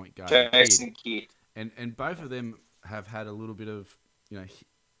great point guard, Jason Kidd. And both of them have had a little bit of,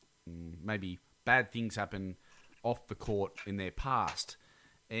 maybe bad things happen off the court in their past.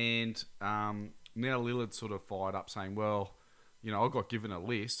 And now Lillard's sort of fired up saying, well, I got given a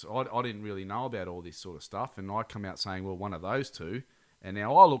list. I didn't really know about all this sort of stuff. And I come out saying, well, one of those two. And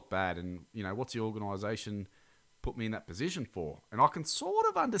now I look bad. And, what's the organisation put me in that position for? And I can sort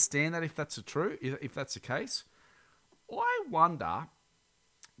of understand that if that's the case. I wonder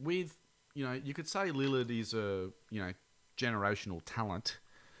with, you could say Lillard is a, generational talent.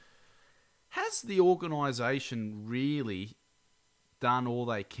 has the organisation really done all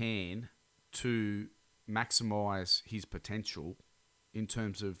they can to maximise his potential in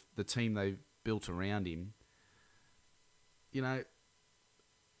terms of the team they've built around him? You know,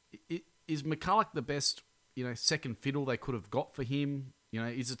 is McCulloch the best, second fiddle they could have got for him?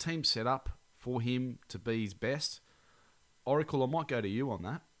 Is the team set up for him to be his best? Oracle, I might go to you on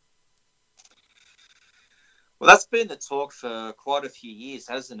that. Well, that's been the talk for quite a few years,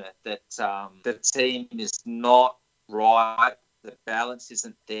 hasn't it? That the team is not right. The balance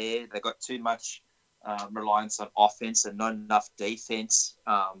isn't there. They've got too much reliance on offense and not enough defense.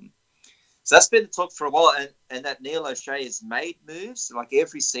 So that's been the talk for a while. And that Neil O'Shea has made moves. Like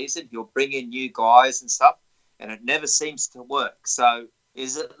every season, he'll bring in new guys and stuff, and it never seems to work. So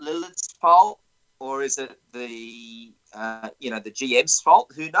is it Lillard's fault, or is it the GM's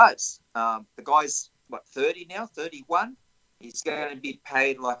fault? Who knows? The guy's 30 now, 31. He's going to be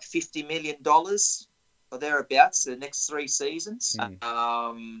paid like $50 million or thereabouts the next 3 seasons. They're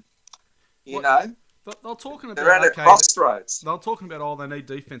talking about they're at a crossroads. They're talking about they need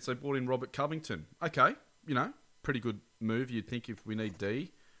defense. They brought in Robert Covington. Okay, pretty good move. You'd think if we need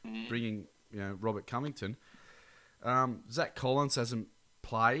D, bringing Robert Covington. Zach Collins hasn't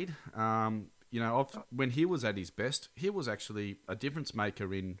played. When he was at his best, he was actually a difference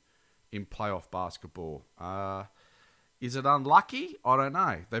maker in playoff basketball. Is it unlucky? I don't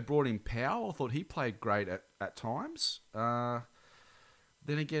know. They brought in Powell. I thought he played great at times.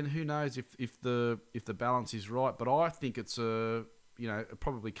 Then again, who knows if the balance is right? But I think it's it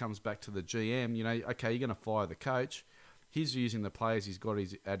probably comes back to the GM. Okay, you're going to fire the coach. He's using the players he's got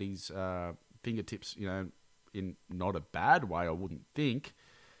at his fingertips. In not a bad way, I wouldn't think.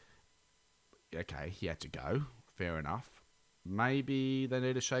 Okay, he had to go. Fair enough. Maybe they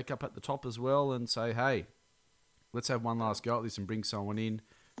need to shake up at the top as well and say, hey, let's have one last go at this and bring someone in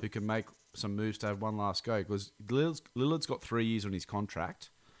who can make some moves to have one last go. Because Lillard's got 3 years on his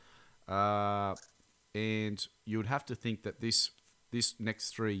contract. And you would have to think that this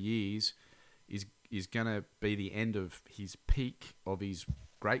next 3 years is going to be the end of his peak of his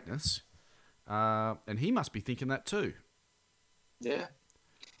greatness. And he must be thinking that too. Yeah.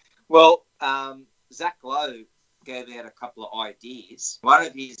 Well, Zach Lowe gave out a couple of ideas. One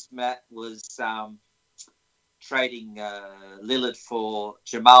of his, Matt, was trading Lillard for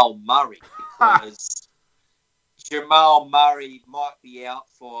Jamal Murray because Jamal Murray might be out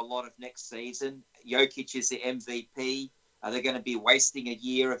for a lot of next season. Jokic is the MVP. They're going to be wasting a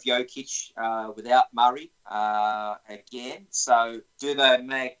year of Jokic without Murray again. So do they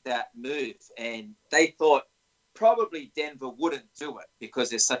make that move? And they thought probably Denver wouldn't do it because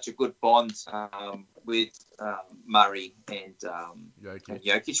there's such a good bond with Murray and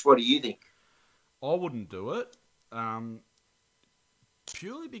Jokic. What do you think? I wouldn't do it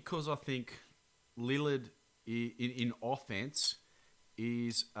purely because I think Lillard in offense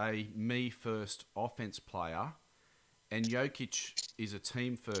is a me-first offense player and Jokic is a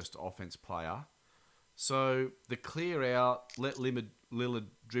team-first offense player. So the clear out, let Lillard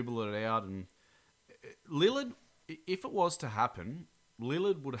dribble it out, and Lillard, if it was to happen,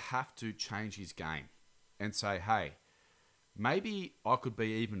 Lillard would have to change his game and say, hey, maybe I could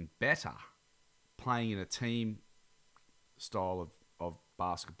be even better playing in a team style of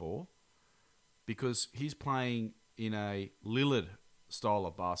basketball because he's playing in a Lillard style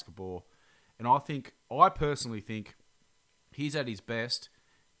of basketball. And I personally think he's at his best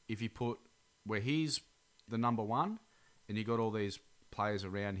if you put where he's the number one and you got all these players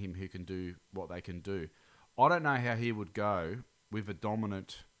around him who can do what they can do. I don't know how he would go with a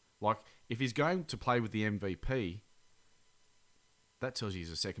dominant, like if he's going to play with the MVP, that tells you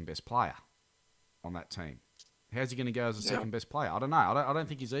he's the second best player on that team. How's he going to go as a second best player? I don't know. I don't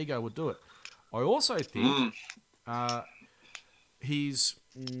think his ego would do it. I also think his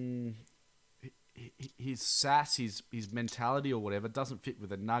sass, his mentality or whatever doesn't fit with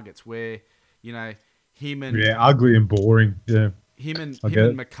the Nuggets where, him and... Yeah, ugly and boring. Yeah. Him and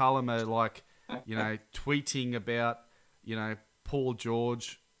McCollum are like, tweeting about, Paul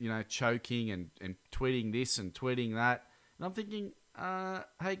George, choking and tweeting this and tweeting that. And I'm thinking,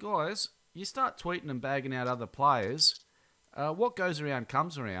 hey guys, you start tweeting and bagging out other players, what goes around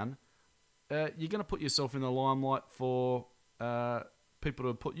comes around. You're going to put yourself in the limelight for people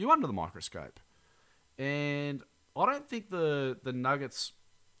to put you under the microscope. And I don't think the Nuggets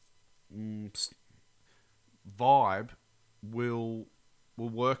vibe will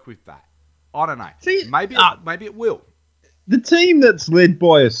work with that. I don't know. See, maybe it will. The team that's led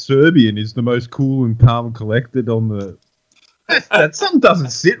by a Serbian is the most cool and calm and collected on the... That something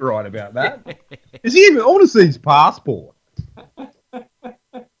doesn't sit right about that. Is he even... I want to see his passport.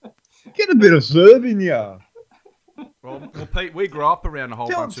 Get a bit of Serb in ya. Well, Pete, we grew up around a whole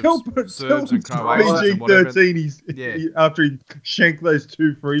bunch Tell of Serbs and Croatians and whatever. PG-13, after he shanked those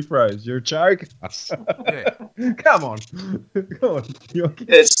 2 free throws. You're a joke? Yeah. Come on.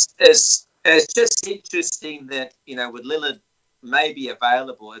 It's just interesting that, with Lillard maybe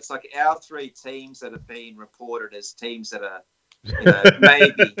available, it's like our 3 teams that have been reported as teams that are,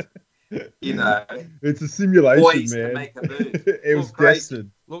 maybe, it's a simulation, poised man. to make a move. It was destined.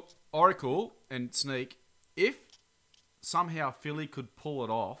 Look, Oracle and Sneak, if somehow Philly could pull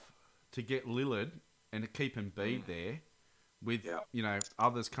it off to get Lillard and to keep Embiid there with,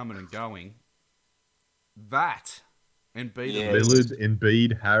 others coming and going, that Embiid... Yeah. Lillard,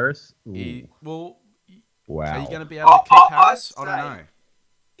 Embiid, Harris? Wow. Wow. Are you going to be able to keep Harris? I don't know.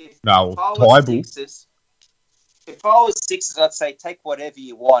 If I was Sixers, I'd say take whatever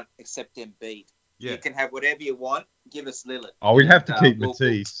you want except Embiid. Yeah. You can have whatever you want. Give us Lillard. Oh, we'd have to keep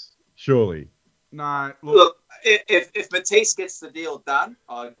Matisse, surely. No, look, if Matisse gets the deal done,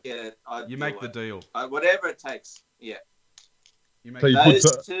 I'd get it. You make the deal. Whatever it takes. Yeah.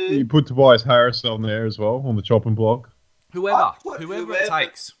 You put Tobias Harris on there as well, on the chopping block? Whoever it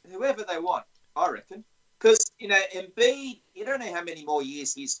takes. Whoever they want, I reckon. Because, Embiid, you don't know how many more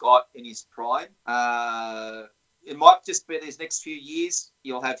years he's got in his prime. It might just be these next few years.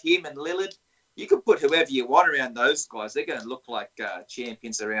 You'll have him and Lillard. You can put whoever you want around those guys. They're going to look like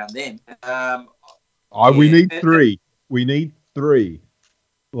champions around them. We need 3. We need 3.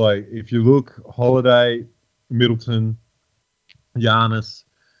 Like, if you look, Holiday, Middleton, Giannis,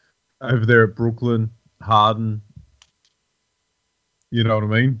 over there at Brooklyn, Harden. You know what I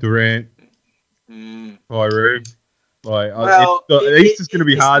mean? Durant, Kyrie. Like, the East is going to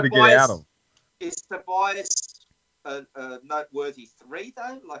be hard to get out of. Is Tobias a noteworthy 3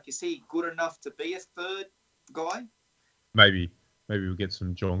 though? Like, is he good enough to be a 3rd guy? Maybe we'll get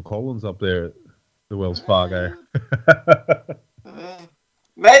some John Collins up there at the Wells Fargo.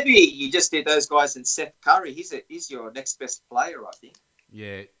 Maybe you just did those guys and Seth Curry. He's your next best player, I think.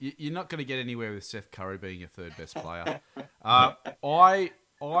 Yeah, you're not going to get anywhere with Seth Curry being your 3rd best player. I'd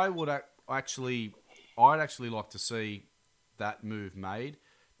actually like to see that move made.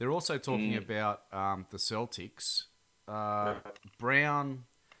 They're also talking about the Celtics. Brown,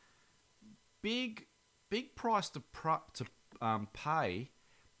 big price to pay.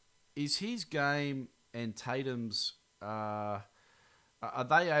 Is his game and Tatum's? Are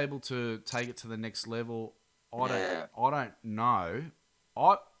they able to take it to the next level? I don't know.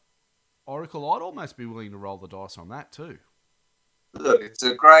 Oracle, I'd almost be willing to roll the dice on that too. Look, it's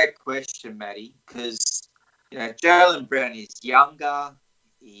a great question, Matty, because Jaylen Brown is younger.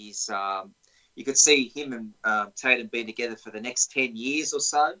 He's you could see him and Tatum being together for the next 10 years or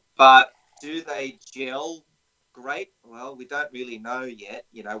so. But do they gel great? Well, we don't really know yet.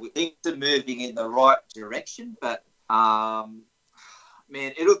 We think they're moving in the right direction, but man,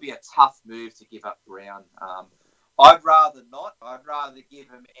 it'll be a tough move to give up Brown. I'd rather not. I'd rather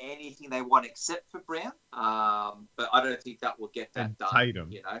give them anything they want except for Brown. But I don't think that will get that done.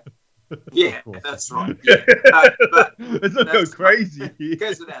 Tatum. Yeah, that's right. Yeah. But it's not go crazy. It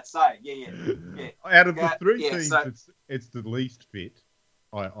goes without saying. Yeah. Out of the 3 teams, it's the least fit,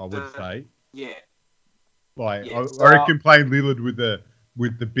 I would say. Yeah. Like, I reckon playing Lillard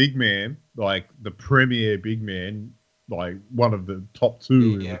with the big man, like the premier big man, like one of the top 2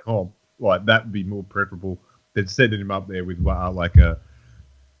 in the comp, like that would be more preferable than setting him up there with like a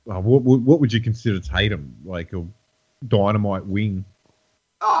what would you consider Tatum, like a dynamite wing?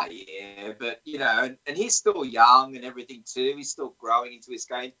 Oh yeah, but and he's still young and everything too. He's still growing into his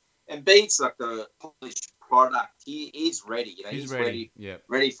game. And Embiid's like the polished product. He's ready. He's ready. Yeah,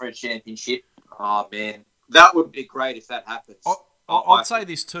 ready for a championship. Oh man, that would be great if that happens. I'd say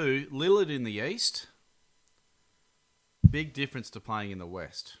this too. Lillard in the East. Big difference to playing in the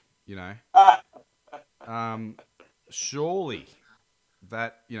West, surely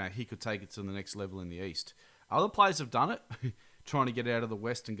that, he could take it to the next level in the East. Other players have done it, trying to get out of the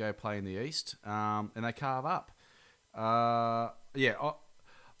West and go play in the East, and they carve up. I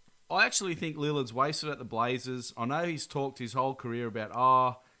actually think Lillard's wasted at the Blazers. I know he's talked his whole career about,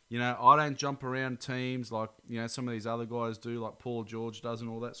 I don't jump around teams like, some of these other guys do, like Paul George does and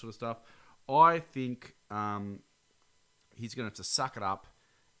all that sort of stuff. I think... he's going to have to suck it up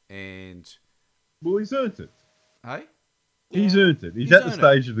and... Well, he's earned it. Hey? He's earned it. He's at the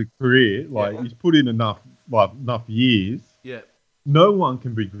stage of the career. Like, he's put in enough years. Yeah. No one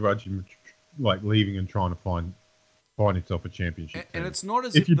can begrudge him, like, leaving and trying to find himself a championship. And it's not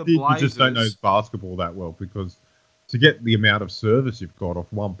as if if the Blazers... you just don't know basketball that well, because to get the amount of service you've got off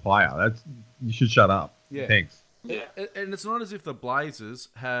one player, you should shut up. Yeah. Thanks. Yeah. And it's not as if the Blazers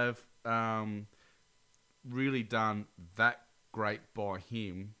have really done that great by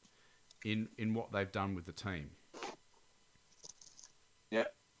him in what they've done with the team. Yeah.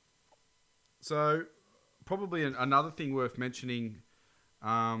 So, probably another thing worth mentioning,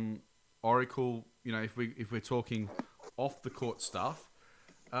 Oracle. If we're talking off the court stuff,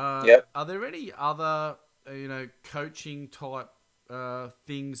 are there any other coaching type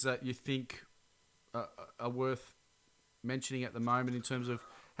things that you think are worth mentioning at the moment in terms of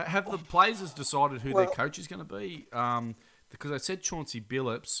have the players decided who their coach is going to be? Because I said Chauncey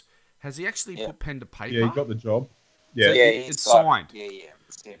Billups. Has he actually put pen to paper? Yeah, he got the job. Yeah, so it's signed. Yeah.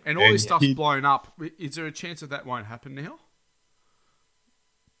 And all this stuff's blown up. Is there a chance that won't happen now?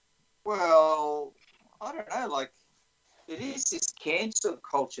 Well, I don't know. Like, it is this cancel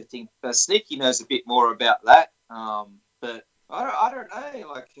culture thing. Sneaky knows a bit more about that. But I don't know,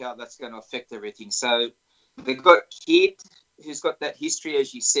 like, how that's going to affect everything. So they've got Kidd, who's got that history,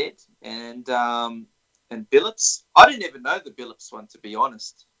 as you said, and Billups. I didn't even know the Billups one, to be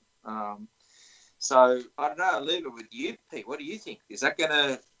honest. So I don't know. I'll leave it with you, Pete. What do you think? Is that going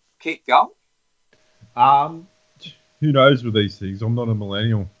to keep going? Who knows with these things? I'm not a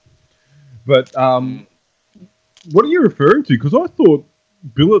millennial. But what are you referring to? Because I thought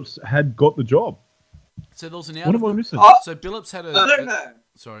Billups had got the job. So there was an What am I missing? So Billups had I don't know.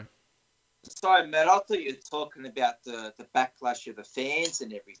 Sorry, Matt. I thought you were talking about the backlash of the fans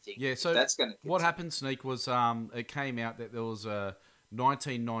and everything. Yeah. So that's going to. What happened, Sneak, was it came out that there was a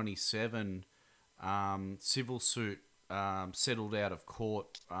 1997 civil suit settled out of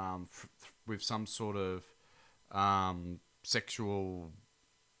court with some sort of sexual,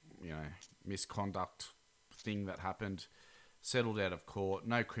 misconduct thing that happened. Settled out of court,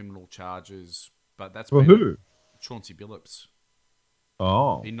 no criminal charges, but that's For who? Chauncey Billups.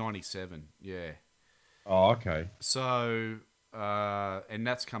 Oh, In 97, yeah. Oh, okay. So, and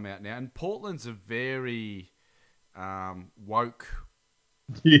that's come out now. And Portland's a very woke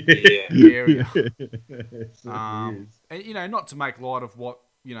area. And, not to make light of what,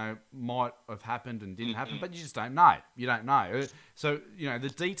 might have happened and didn't happen, but you just don't know. You don't know. So,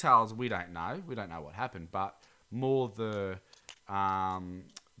 the details we don't know. We don't know what happened, but more the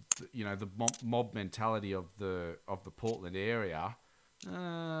mob mentality of the Portland area,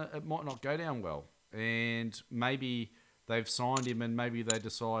 it might not go down well. And maybe they've signed him and maybe they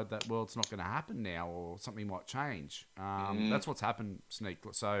decide that, well, it's not going to happen now or something might change. That's what's happened, Sneak.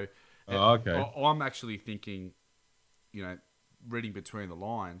 So okay. I'm actually thinking, reading between the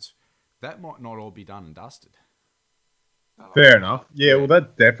lines, that might not all be done and dusted. Fair enough. Yeah, well,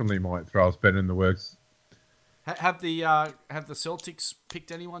 that definitely might throw a spanner in the works. Have the Celtics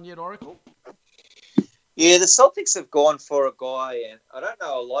picked anyone yet, Oracle? Yeah, the Celtics have gone for a guy, and I don't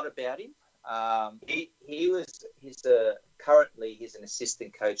know a lot about him. Currently he's an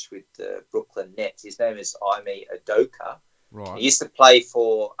assistant coach with the Brooklyn Nets. His name is Ime Udoka. Right. He used to play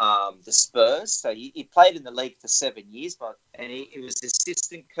for the Spurs, so he played in the league for 7 years, and he was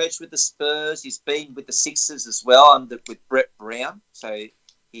assistant coach with the Spurs. He's been with the Sixers as well with Brett Brown, so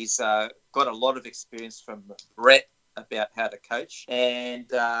he's got a lot of experience from Brett about how to coach, and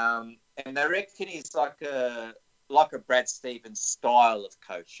I reckon he's like a Brad Stevens style of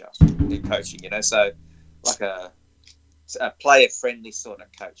coaching, so like a player-friendly sort of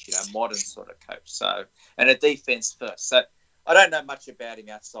coach, modern sort of coach. So, and a defense first. So, I don't know much about him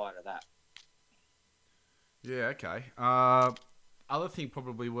outside of that. Yeah, okay. Other thing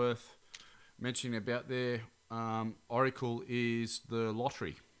probably worth mentioning about their Oracle is the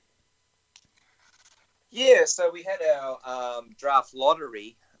lottery. Yeah, so we had our draft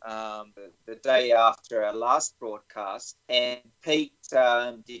lottery the day after our last broadcast, and Pete,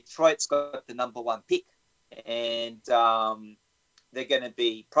 Detroit's got the number one pick, and they're going to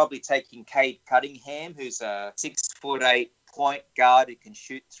be probably taking Cade Cunningham, who's a 6'8" point guard who can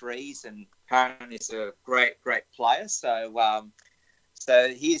shoot threes, and apparently is a great player. So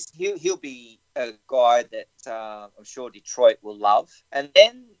he'll be a guy that I'm sure Detroit will love. And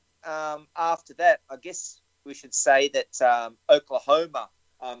then after that, I guess we should say that Oklahoma,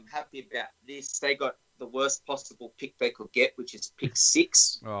 I'm happy about this. They got the worst possible pick they could get, which is pick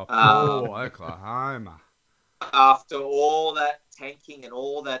 6. Oh, poor Oklahoma. After all that tanking and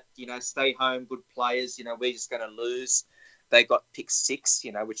all that, stay home, good players, we're just going to lose. They got pick 6,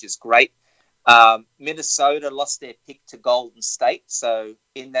 which is great. Minnesota lost their pick to Golden State. So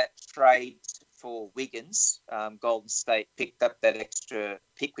in that trade for Wiggins, Golden State picked up that extra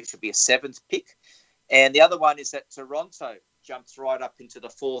pick, which would be a 7th pick. And the other one is that Toronto jumps right up into the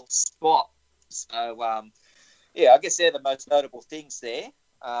 4th spot. So, I guess they're the most notable things there.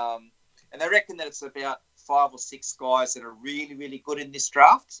 And they reckon that it's about 5 or 6 guys that are really, really good in this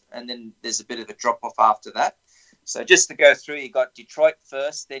draft, and then there's a bit of a drop-off after that. So just to go through, you got Detroit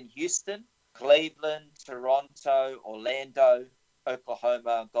first, then Houston, Cleveland, Toronto, Orlando,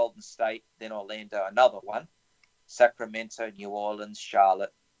 Oklahoma, Golden State, then Orlando, another one, Sacramento, New Orleans,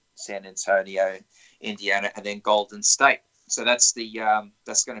 Charlotte, San Antonio, Indiana, and then Golden State. So that's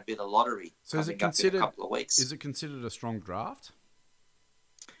that's going to be the lottery. So is it considered a couple of weeks? Is it considered a strong draft?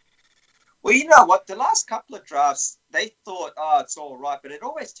 Well, you know what? The last couple of drafts, they thought, it's all right, but it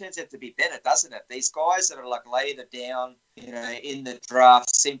always turns out to be better, doesn't it? These guys that are like later down, in the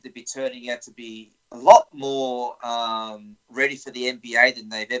draft seem to be turning out to be a lot more ready for the NBA than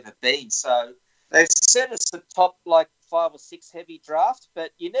they've ever been. So they've set us the top 5 or 6 heavy draft, but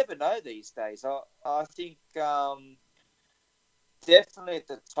you never know these days. I think definitely at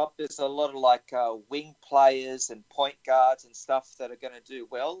the top there's a lot of wing players and point guards and stuff that are going to do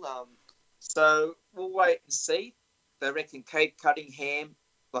well. So we'll wait and see. They reckon Cade Cunningham,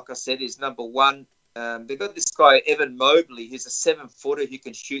 like I said, is number 1. They've got this guy, Evan Mobley, who's a 7-footer who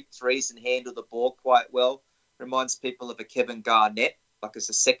can shoot threes and handle the ball quite well. Reminds people of a Kevin Garnett, as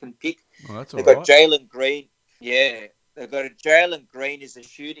a second pick. Oh, that's They've got Jalen Green. Yeah, they've got Jalen Green as a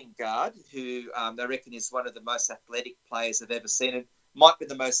shooting guard who they reckon is one of the most athletic players I've ever seen. And might be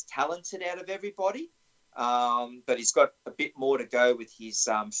the most talented out of everybody. But he's got a bit more to go with his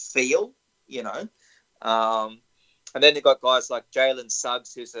feel. And then they've got guys like Jalen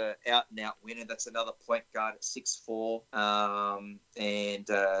Suggs, who's an out-and-out winner. That's another point guard at 6'4". And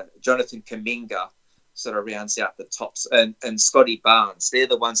Jonathan Kuminga sort of rounds out the tops. And Scotty Barnes. They're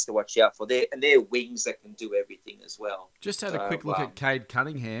the ones to watch out for. They're wings that can do everything as well. Just had a quick look at Cade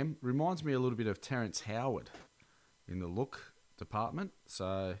Cunningham. Reminds me a little bit of Terrence Howard in the look department.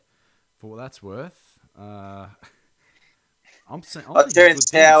 So, for what that's worth... I'm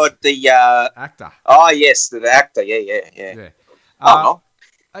Terrence Howard, the actor. Oh yes, the actor. Yeah.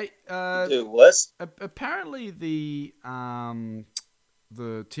 Do worse. Apparently, the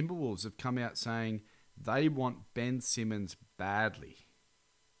Timberwolves have come out saying they want Ben Simmons badly.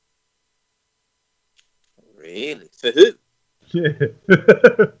 Really? For who? Yeah.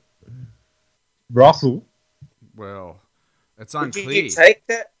 Russell. Well, it's unclear. Would you take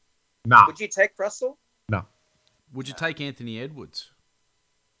that? Nah. Would you take Russell? No. Would you take Anthony Edwards?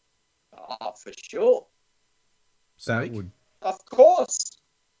 Oh, for sure. Snake? Of course.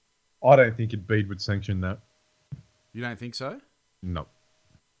 I don't think Embiid would sanction that. You don't think so? No.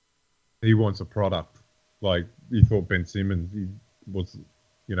 He wants a product. He thought Ben Simmons, he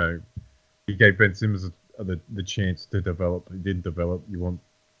gave Ben Simmons the chance to develop. He didn't develop. You want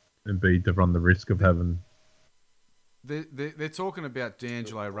Embiid to run the risk of having... They're talking about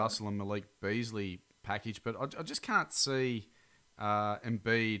D'Angelo Russell and Malik Beasley package, but I just can't see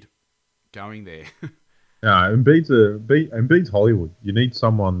Embiid going there. No, Embiid's Hollywood. You need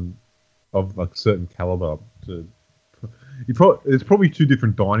someone of a certain caliber to. There's probably 2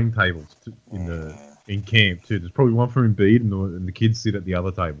 different dining tables in camp too. There's probably one for Embiid and the kids sit at the other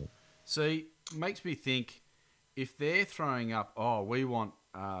table. See, makes me think if they're throwing up, we want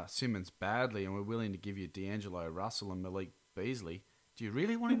Simmons badly, and we're willing to give you D'Angelo Russell and Malik Beasley. Do you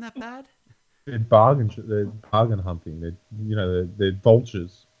really want him that bad? They're bargain hunting. They're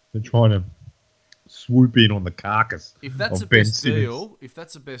vultures. They're trying to swoop in on the carcass. If that's of the Ben best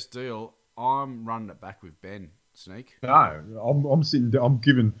Simmons. the best deal, I'm running it back with Ben Sneak. No, I'm sitting. I'm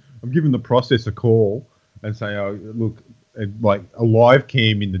giving the process a call and saying, look, a live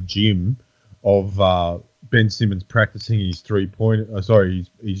cam in the gym of Ben Simmons practicing his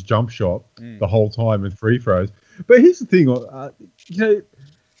his jump shot the whole time and free throws. But here's the thing,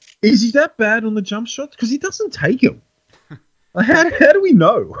 is he that bad on the jump shots? Because he doesn't take them. How do we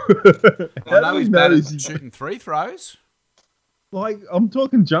know? I know he's bad at shooting free throws. I'm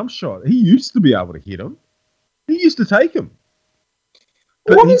talking jump shot. He used to be able to hit them. He used to take them.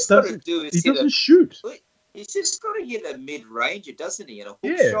 But what he's got to do is he doesn't shoot. He's just got to hit a mid-ranger, doesn't he? And a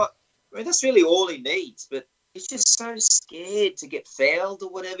hook shot. I mean, that's really all he needs. But he's just so scared to get fouled or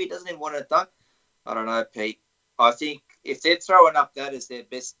whatever. He doesn't even want to dunk. I don't know, Pete. I think if they're throwing up that as their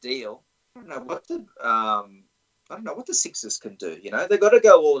best deal, I don't know what the Sixers can do. They've got to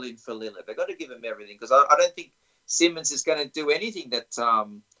go all in for Lillard. They've got to give him everything because I don't think Simmons is going to do anything that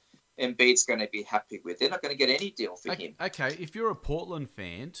Embiid's going to be happy with. They're not going to get any deal for him. Okay, if you're a Portland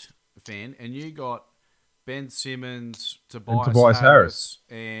fan and you got Ben Simmons, Tobias Harris,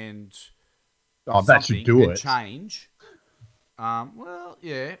 and that should do it. Change. For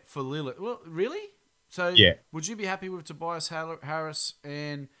Lillard. Well, really? So, would you be happy with Tobias Harris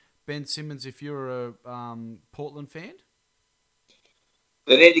and Ben Simmons if you're a Portland fan?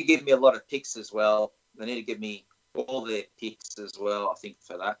 They need to give me a lot of picks as well. They need to give me all their picks as well, I think,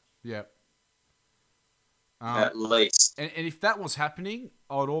 for that. Yeah. At least. And if that was happening,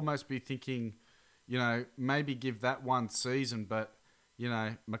 I would almost be thinking, maybe give that one season, but,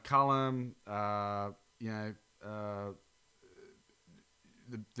 McCullum,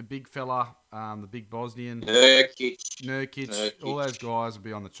 the big fella, the big Bosnian, Nurkic, all those guys will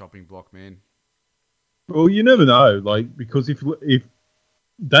be on the chopping block, man. Well, you never know, because if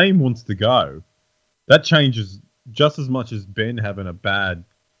Dame wants to go, that changes just as much as Ben having a bad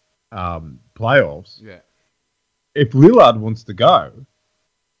playoffs. Yeah. If Lillard wants to go,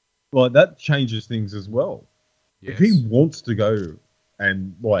 that changes things as well. Yes. If he wants to go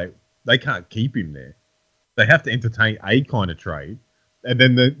and, they can't keep him there, they have to entertain a kind of trade. And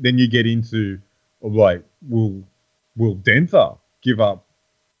then you get into, will Denver give up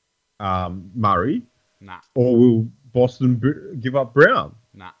Murray? Nah. Or will Boston give up Brown?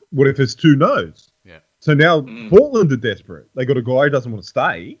 Nah. What if it's two no's? Yeah. So now Portland are desperate. They got a guy who doesn't want to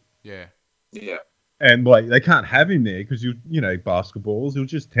stay. Yeah. Yeah. And they can't have him there because basketballs. He'll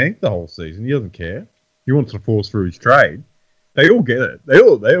just tank the whole season. He doesn't care. He wants to force through his trade. They all get it. They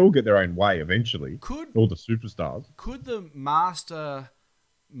all get their own way eventually. All the superstars. Could the master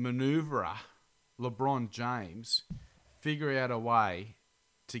maneuverer, LeBron James, figure out a way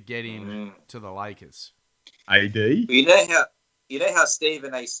to get him to the Lakers? AD. You know how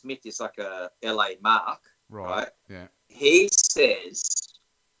Stephen A. Smith is like a LA Mark, right? Yeah. He says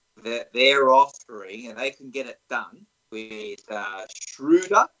that they're offering, and they can get it done with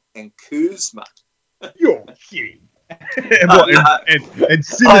Schroeder and Kuzma. You're kidding. and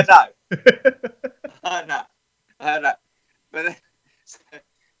Simmons. I know. But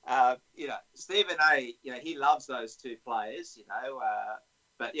Stephen A. He loves those two players.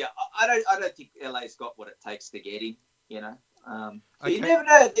 But yeah, I don't think LA's got what it takes to get him. Okay. You never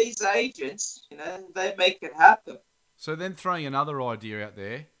know. These agents, they make it happen. So then, throwing another idea out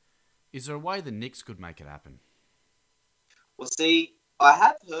there, is there a way the Knicks could make it happen? Well, see, I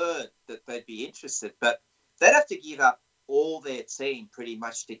have heard that they'd be interested, but they'd have to give up all their team pretty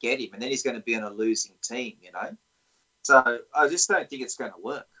much to get him, and then he's going to be on a losing team, So I just don't think it's going to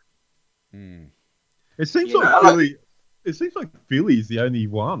work. It seems Philly. It seems like Philly's the only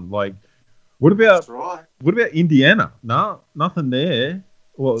one. What about That's right. What about Indiana? No, nothing there.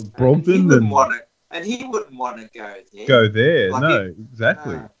 Well, Brogdon and he wouldn't want to go there. Go there?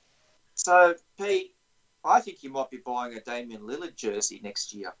 Exactly. So Pete, I think you might be buying a Damian Lillard jersey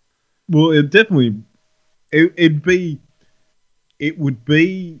next year. Well, it would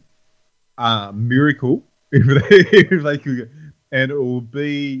be a miracle if they could, and it will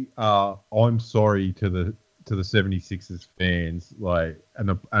be I'm sorry to the 76ers fans,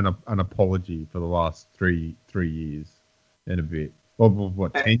 an apology for the last three years and a bit. Well,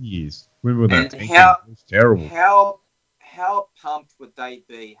 10 years? When were they? It was terrible. How pumped would they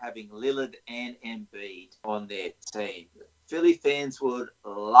be having Lillard and Embiid on their team? Philly fans would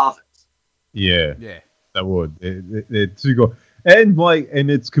love it. Yeah, they would. They're too good, and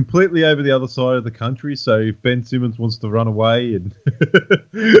it's completely over the other side of the country. So if Ben Simmons wants to run away and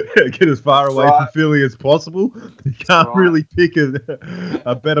get as far away from Philly as possible, he can't really pick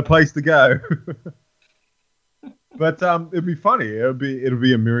a better place to go. But it'd be funny. It'll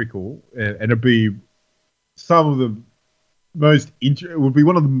be a miracle, and it'll be some of the most. It would be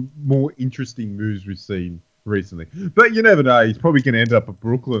one of the more interesting moves we've seen recently. But you never know. He's probably going to end up at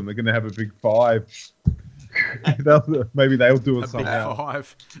Brooklyn. They're going to have a big five. Maybe they'll do it somehow. Big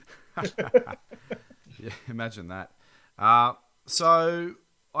five. Yeah, imagine that. So,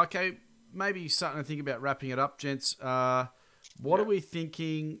 okay, maybe starting to think about wrapping it up, gents. What are we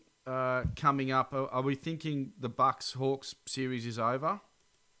thinking coming up? Are we thinking the Bucks-Hawks series is over?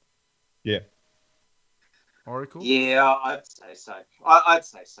 Yeah. Oracle? Yeah, I'd say so. I'd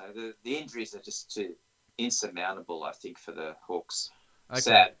say so. The injuries are just too insurmountable, I think, for the Hawks. Okay.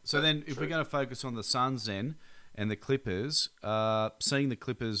 Sad. So then, if we're going to focus on the Suns then and the Clippers, seeing the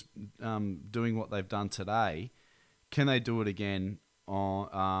Clippers doing what they've done today, can they do it again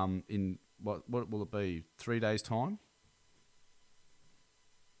in what will it be? 3 days' time?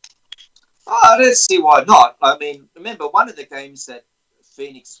 I don't see why not. I mean, remember one of the games that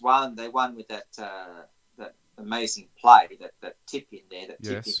Phoenix won? They won with that amazing play, that tip in there, that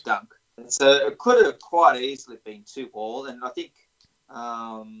tip in dunk. And so it could have quite easily been 2-2, and I think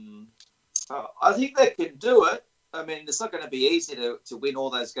they can do it. I mean, it's not going to be easy to win all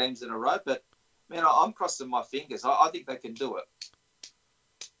those games in a row, but man, I'm crossing my fingers. I think they can do it.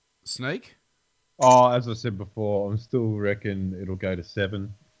 Sneak? Oh, as I said before, I still reckon it'll go to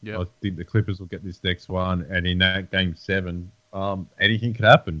 7. Yep. I think the Clippers will get this next one, and in that game 7, anything could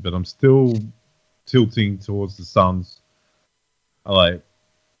happen. But I'm still tilting towards the Suns. Like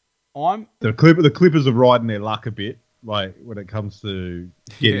I'm the Clippers are riding their luck a bit, like when it comes to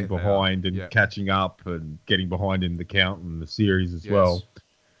getting behind and catching up and getting behind in the count and the series as well.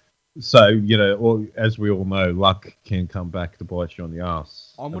 So, as we all know, luck can come back to bite you on the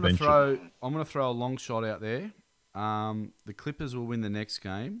ass. I'm going to throw a long shot out there. The Clippers will win the next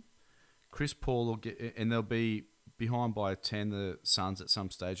game. Chris Paul will get, and they'll be behind by 10, the Suns at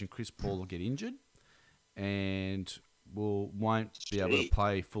some stage, and Chris Paul will get injured, and won't be able to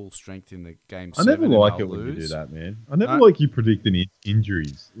play full strength in the game. I never like it when you do that, man. I never like you predicting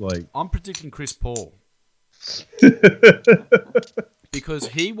injuries. Like I'm predicting Chris Paul. Because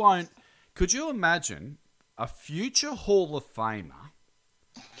he won't. Could you imagine a future Hall of Famer,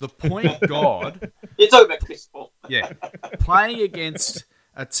 the point guard? You're talking about Chris Paul. Yeah. Playing against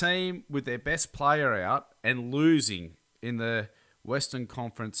a team with their best player out and losing in the Western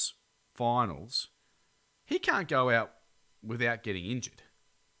Conference Finals. He can't go out without getting injured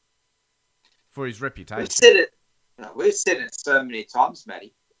for his reputation. We've said it so many times,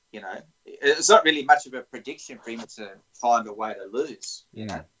 Matty. It's not really much of a prediction for him to find a way to lose.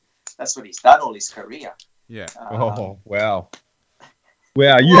 That's what he's done all his career. Yeah. Wow.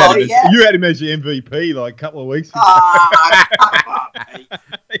 Wow, you had him as your MVP like a couple of weeks ago. Come on, mate.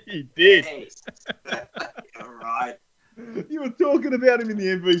 You did. All right. You were talking about him in the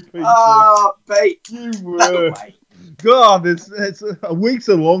MVP. Oh, Pete. You were. God, it's a week's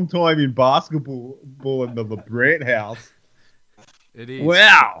a long time in basketball in the LeBrant house. It is.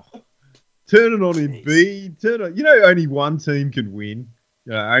 Wow. Turn it on Embiid. Only one team can win.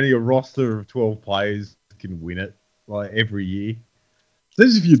 Only a roster of 12 players can win it, like every year.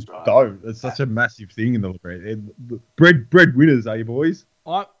 Especially if you don't. It's such a massive thing in the LeBrant. Bread winners, eh, boys?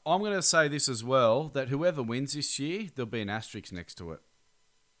 I'm going to say this as well, that whoever wins this year, there'll be an asterisk next to it.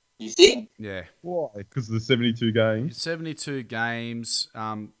 You think? Yeah. Why? Because of the 72 games? 72 games,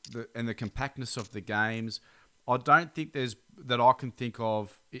 and the compactness of the games. I don't think that I can think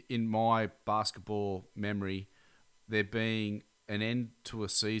of in my basketball memory there being an end to a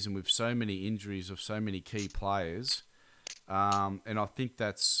season with so many injuries of so many key players. And I think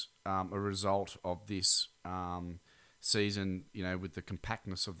that's a result of this season, with the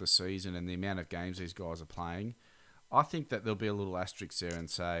compactness of the season and the amount of games these guys are playing. I think that there'll be a little asterisk there and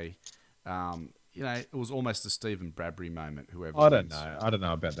say, it was almost a Stephen Bradbury moment, whoever I don't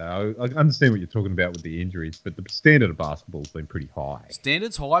know about that. I understand what you're talking about with the injuries, but the standard of basketball's been pretty high.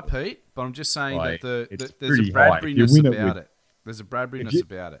 Standard's high, Pete, but I'm just saying that there's a Bradbury-ness about it. There's a Bradbury-ness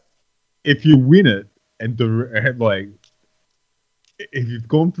about it. If you win it, and if you've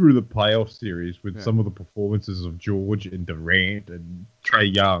gone through the playoff series with some of the performances of George and Durant and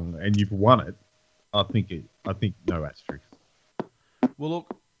Trae Young, and you've won it, I think no asterisk. Well,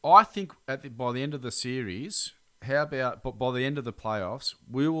 look, I think by the end of the series, but by the end of the playoffs,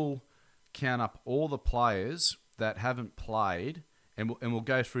 we will count up all the players that haven't played, and we'll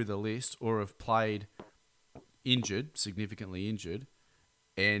go through the list or have played significantly injured,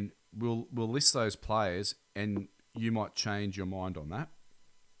 and we'll list those players, and you might change your mind on that.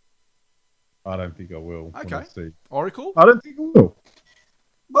 I don't think I will. Okay. Oracle? I don't think I will.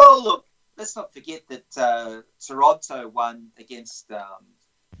 Well, look, let's not forget that Toronto won against the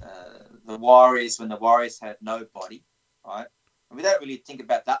Warriors when the Warriors had nobody, right? And we don't really think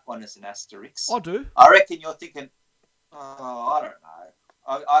about that one as an asterisk. I do. I reckon you're thinking, I don't know.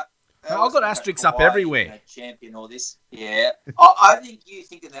 I've got asterisks up everywhere. Champion or this. Yeah. I think you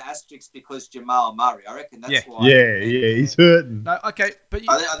think of the asterisks because Jamal Murray. I reckon that's why. Yeah, he's hurting. No, okay, but you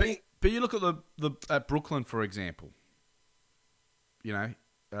look at at Brooklyn, for example. You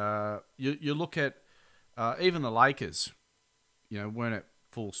look at even the Lakers, weren't at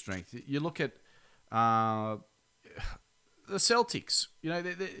full strength. You look at the Celtics.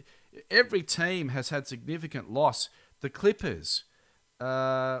 Every team has had significant loss. The Clippers,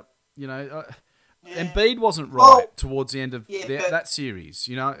 Embiid wasn't right towards the end of that series.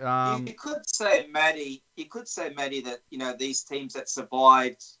 You could say, Matty, that these teams that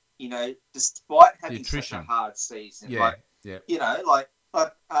survived, despite having such a hard season, guys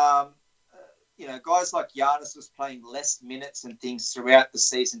like Giannis was playing less minutes and things throughout the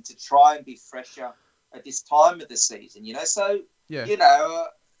season to try and be fresher at this time of the season.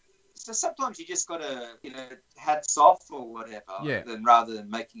 So sometimes you just got to, hats off or whatever, rather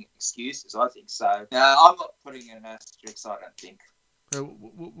than making excuses, I think. So, no, I'm not putting in an asterisk, I don't think.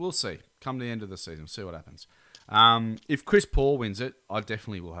 We'll see. Come the end of the season, see what happens. If Chris Paul wins it, I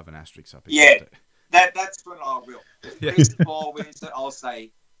definitely will have an asterisk up against it. That's when I will. If Chris Paul wins it, I'll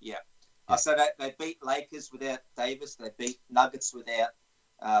say, I say that they beat Lakers without Davis. They beat Nuggets without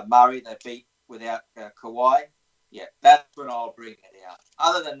Murray. They beat without Kawhi, yeah, that's when I'll bring it out.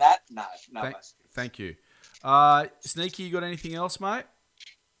 Other than that, no. Thank you. Sneaky, you got anything else, mate?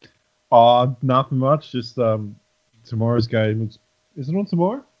 Nothing much. Just tomorrow's game. Is it on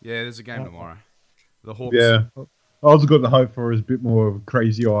tomorrow? Yeah, there's a game tomorrow. The Hawks. Yeah. I was got the hope for is a bit more of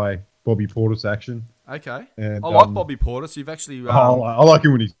crazy eye Bobby Portis action. Okay. And, I like Bobby Portis. You've actually... I like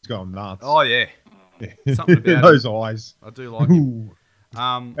him when he's going nuts. Oh, yeah. Something about those eyes. I do like him.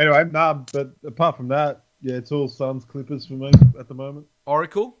 Anyway, but apart from that, yeah, it's all Suns Clippers for me at the moment.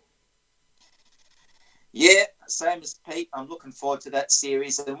 Oracle? Yeah, same as Pete. I'm looking forward to that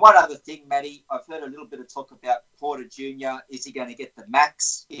series. And one other thing, Matty, I've heard a little bit of talk about Porter Jr. Is he going to get the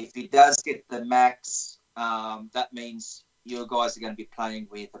max? If he does get the max, that means your guys are going to be playing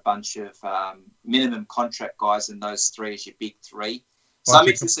with a bunch of minimum contract guys, and those three is your big three. So I'm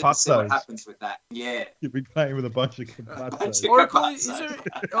interested to see what happens with that. Yeah. You'll be playing with a bunch of compazos. Oracle, is there,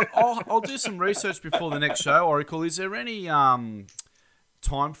 I'll do some research before the next show, Oracle. Is there any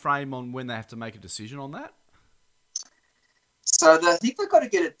time frame on when they have to make a decision on that? So I think they've got to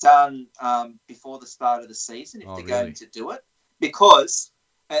get it done before the start of the season if they're going to do it. Because,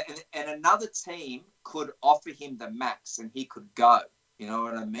 and another team could offer him the max and he could go. You know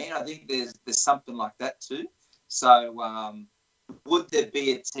what I mean? I think there's something like that too. So would there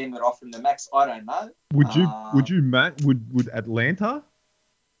be a team that offered him the max? I don't know. Would Atlanta,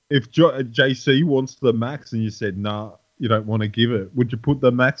 if JC wants the max and you said, nah, you don't want to give it, would you put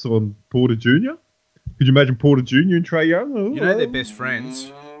the max on Porter Jr.? Could you imagine Porter Jr. and Trae Young? Oh, you know they're best friends.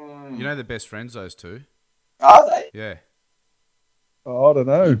 You know they're best friends, those two. Are they? Yeah. Oh, I don't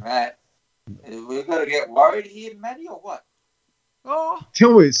know. Right. We've got to get worried here, Matty, or what? Oh.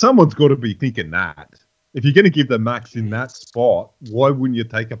 Tell me, someone's got to be thinking that. If you're going to give the max in that spot, why wouldn't you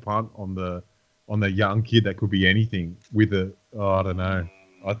take a punt on the young kid that could be anything with a? Oh, I don't know.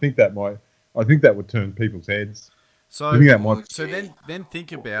 I think that would turn people's heads. So, I think that might. So then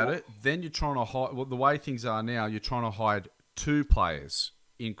think about it. Then you're trying to hide. Well, the way things are now, you're trying to hide two players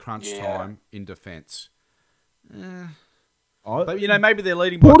in crunch time in defence. But maybe they're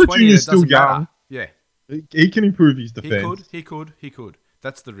leading by 20. Jr. is still young. Yeah, he can improve his defence. He could.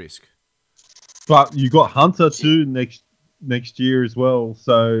 That's the risk. But you got Hunter too next year as well.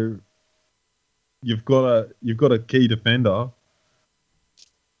 So you've got a key defender.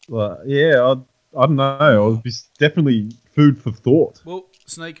 Yeah, I don't know. It's definitely food for thought. Well,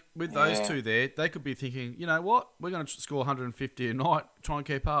 Sneak, with those two there, they could be thinking, you know what? We're going to score 150 a night, try and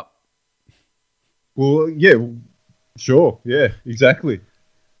keep up. Well, yeah, sure. Yeah, exactly.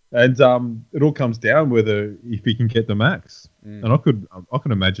 And it all comes down whether if he can get the max. And I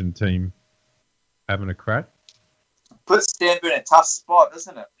can imagine a team having a crack. Puts Denver in a tough spot,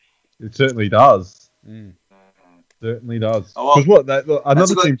 doesn't it? It certainly does. Certainly does. Oh, well,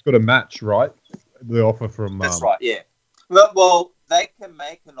 another team's got a match, right? The offer from. That's right. Yeah. Well, they can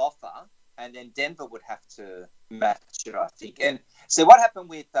make an offer, and then Denver would have to match it, I think. And so, what happened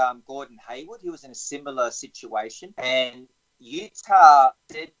with Gordon Hayward? He was in a similar situation, and Utah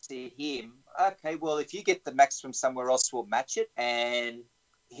said to him, "Okay, well, if you get the max from somewhere else, we'll match it." And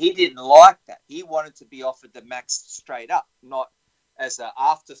he didn't like that. He wanted to be offered the max straight up, not as an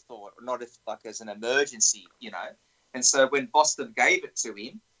afterthought, or not as an emergency, And so when Boston gave it to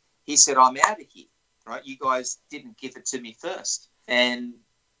him, he said, "I'm out of here, right? You guys didn't give it to me first." And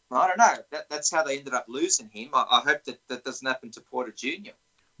I don't know. That's how they ended up losing him. I hope that doesn't happen to Porter Jr.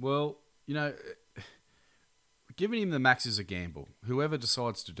 Well, giving him the max is a gamble. Whoever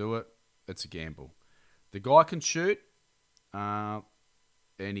decides to do it, it's a gamble. The guy can shoot, and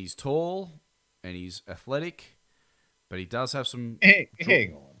he's tall, and he's athletic, but he does have some...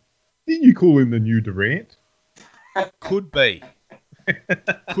 Hang on. Didn't you call him the new Durant? Could be.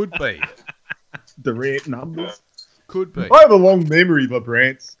 Could be. Durant numbers? Could be. I have a long memory,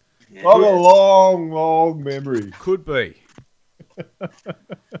 LeBrant. I have a long memory. Could be.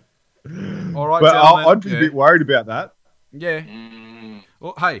 All right, but gentlemen. I'd be a bit worried about that. Yeah.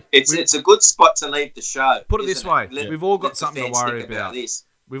 Well, hey, it's a good spot to leave the show. Put it this way: we've all got something to worry about.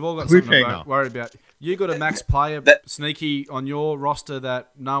 We've all got something to worry about. You got a max player, Sneaky, on your roster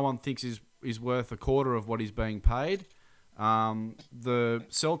that no one thinks is worth a quarter of what he's being paid. The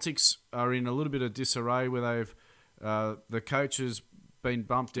Celtics are in a little bit of disarray where they've the coach has been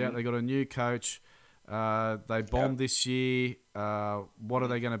bumped out. They got a new coach. They bombed this year. What are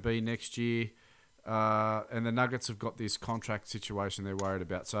they going to be next year? And the Nuggets have got this contract situation they're worried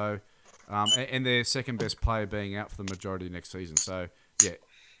about. So, and their second best player being out for the majority of next season. So, yeah,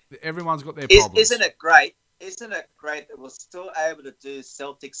 everyone's got their problems. Isn't it great? Isn't it great that we're still able to do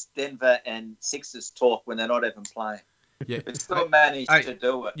Celtics, Denver, and Sixers talk when they're not even playing? Yeah, We still managed to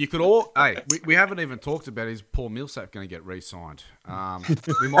do it. You could all. We haven't even talked about is Paul Millsap going to get re-signed?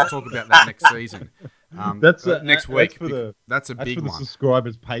 We might talk about that next season. Next week. That's a big for the one.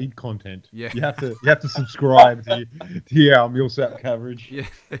 Subscribers paid content. Yeah. You have to subscribe to hear our Millsap coverage. Yeah.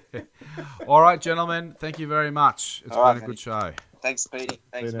 All right, gentlemen. Thank you very much. It's been a good show. Thanks, Petey.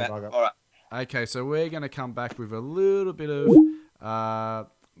 Thanks, Matt. All right. Okay, so we're going to come back with a little bit of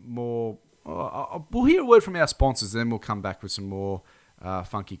more. We'll hear a word from our sponsors, then we'll come back with some more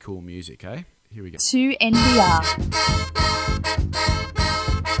funky, cool music. Okay, here we go. To NBR.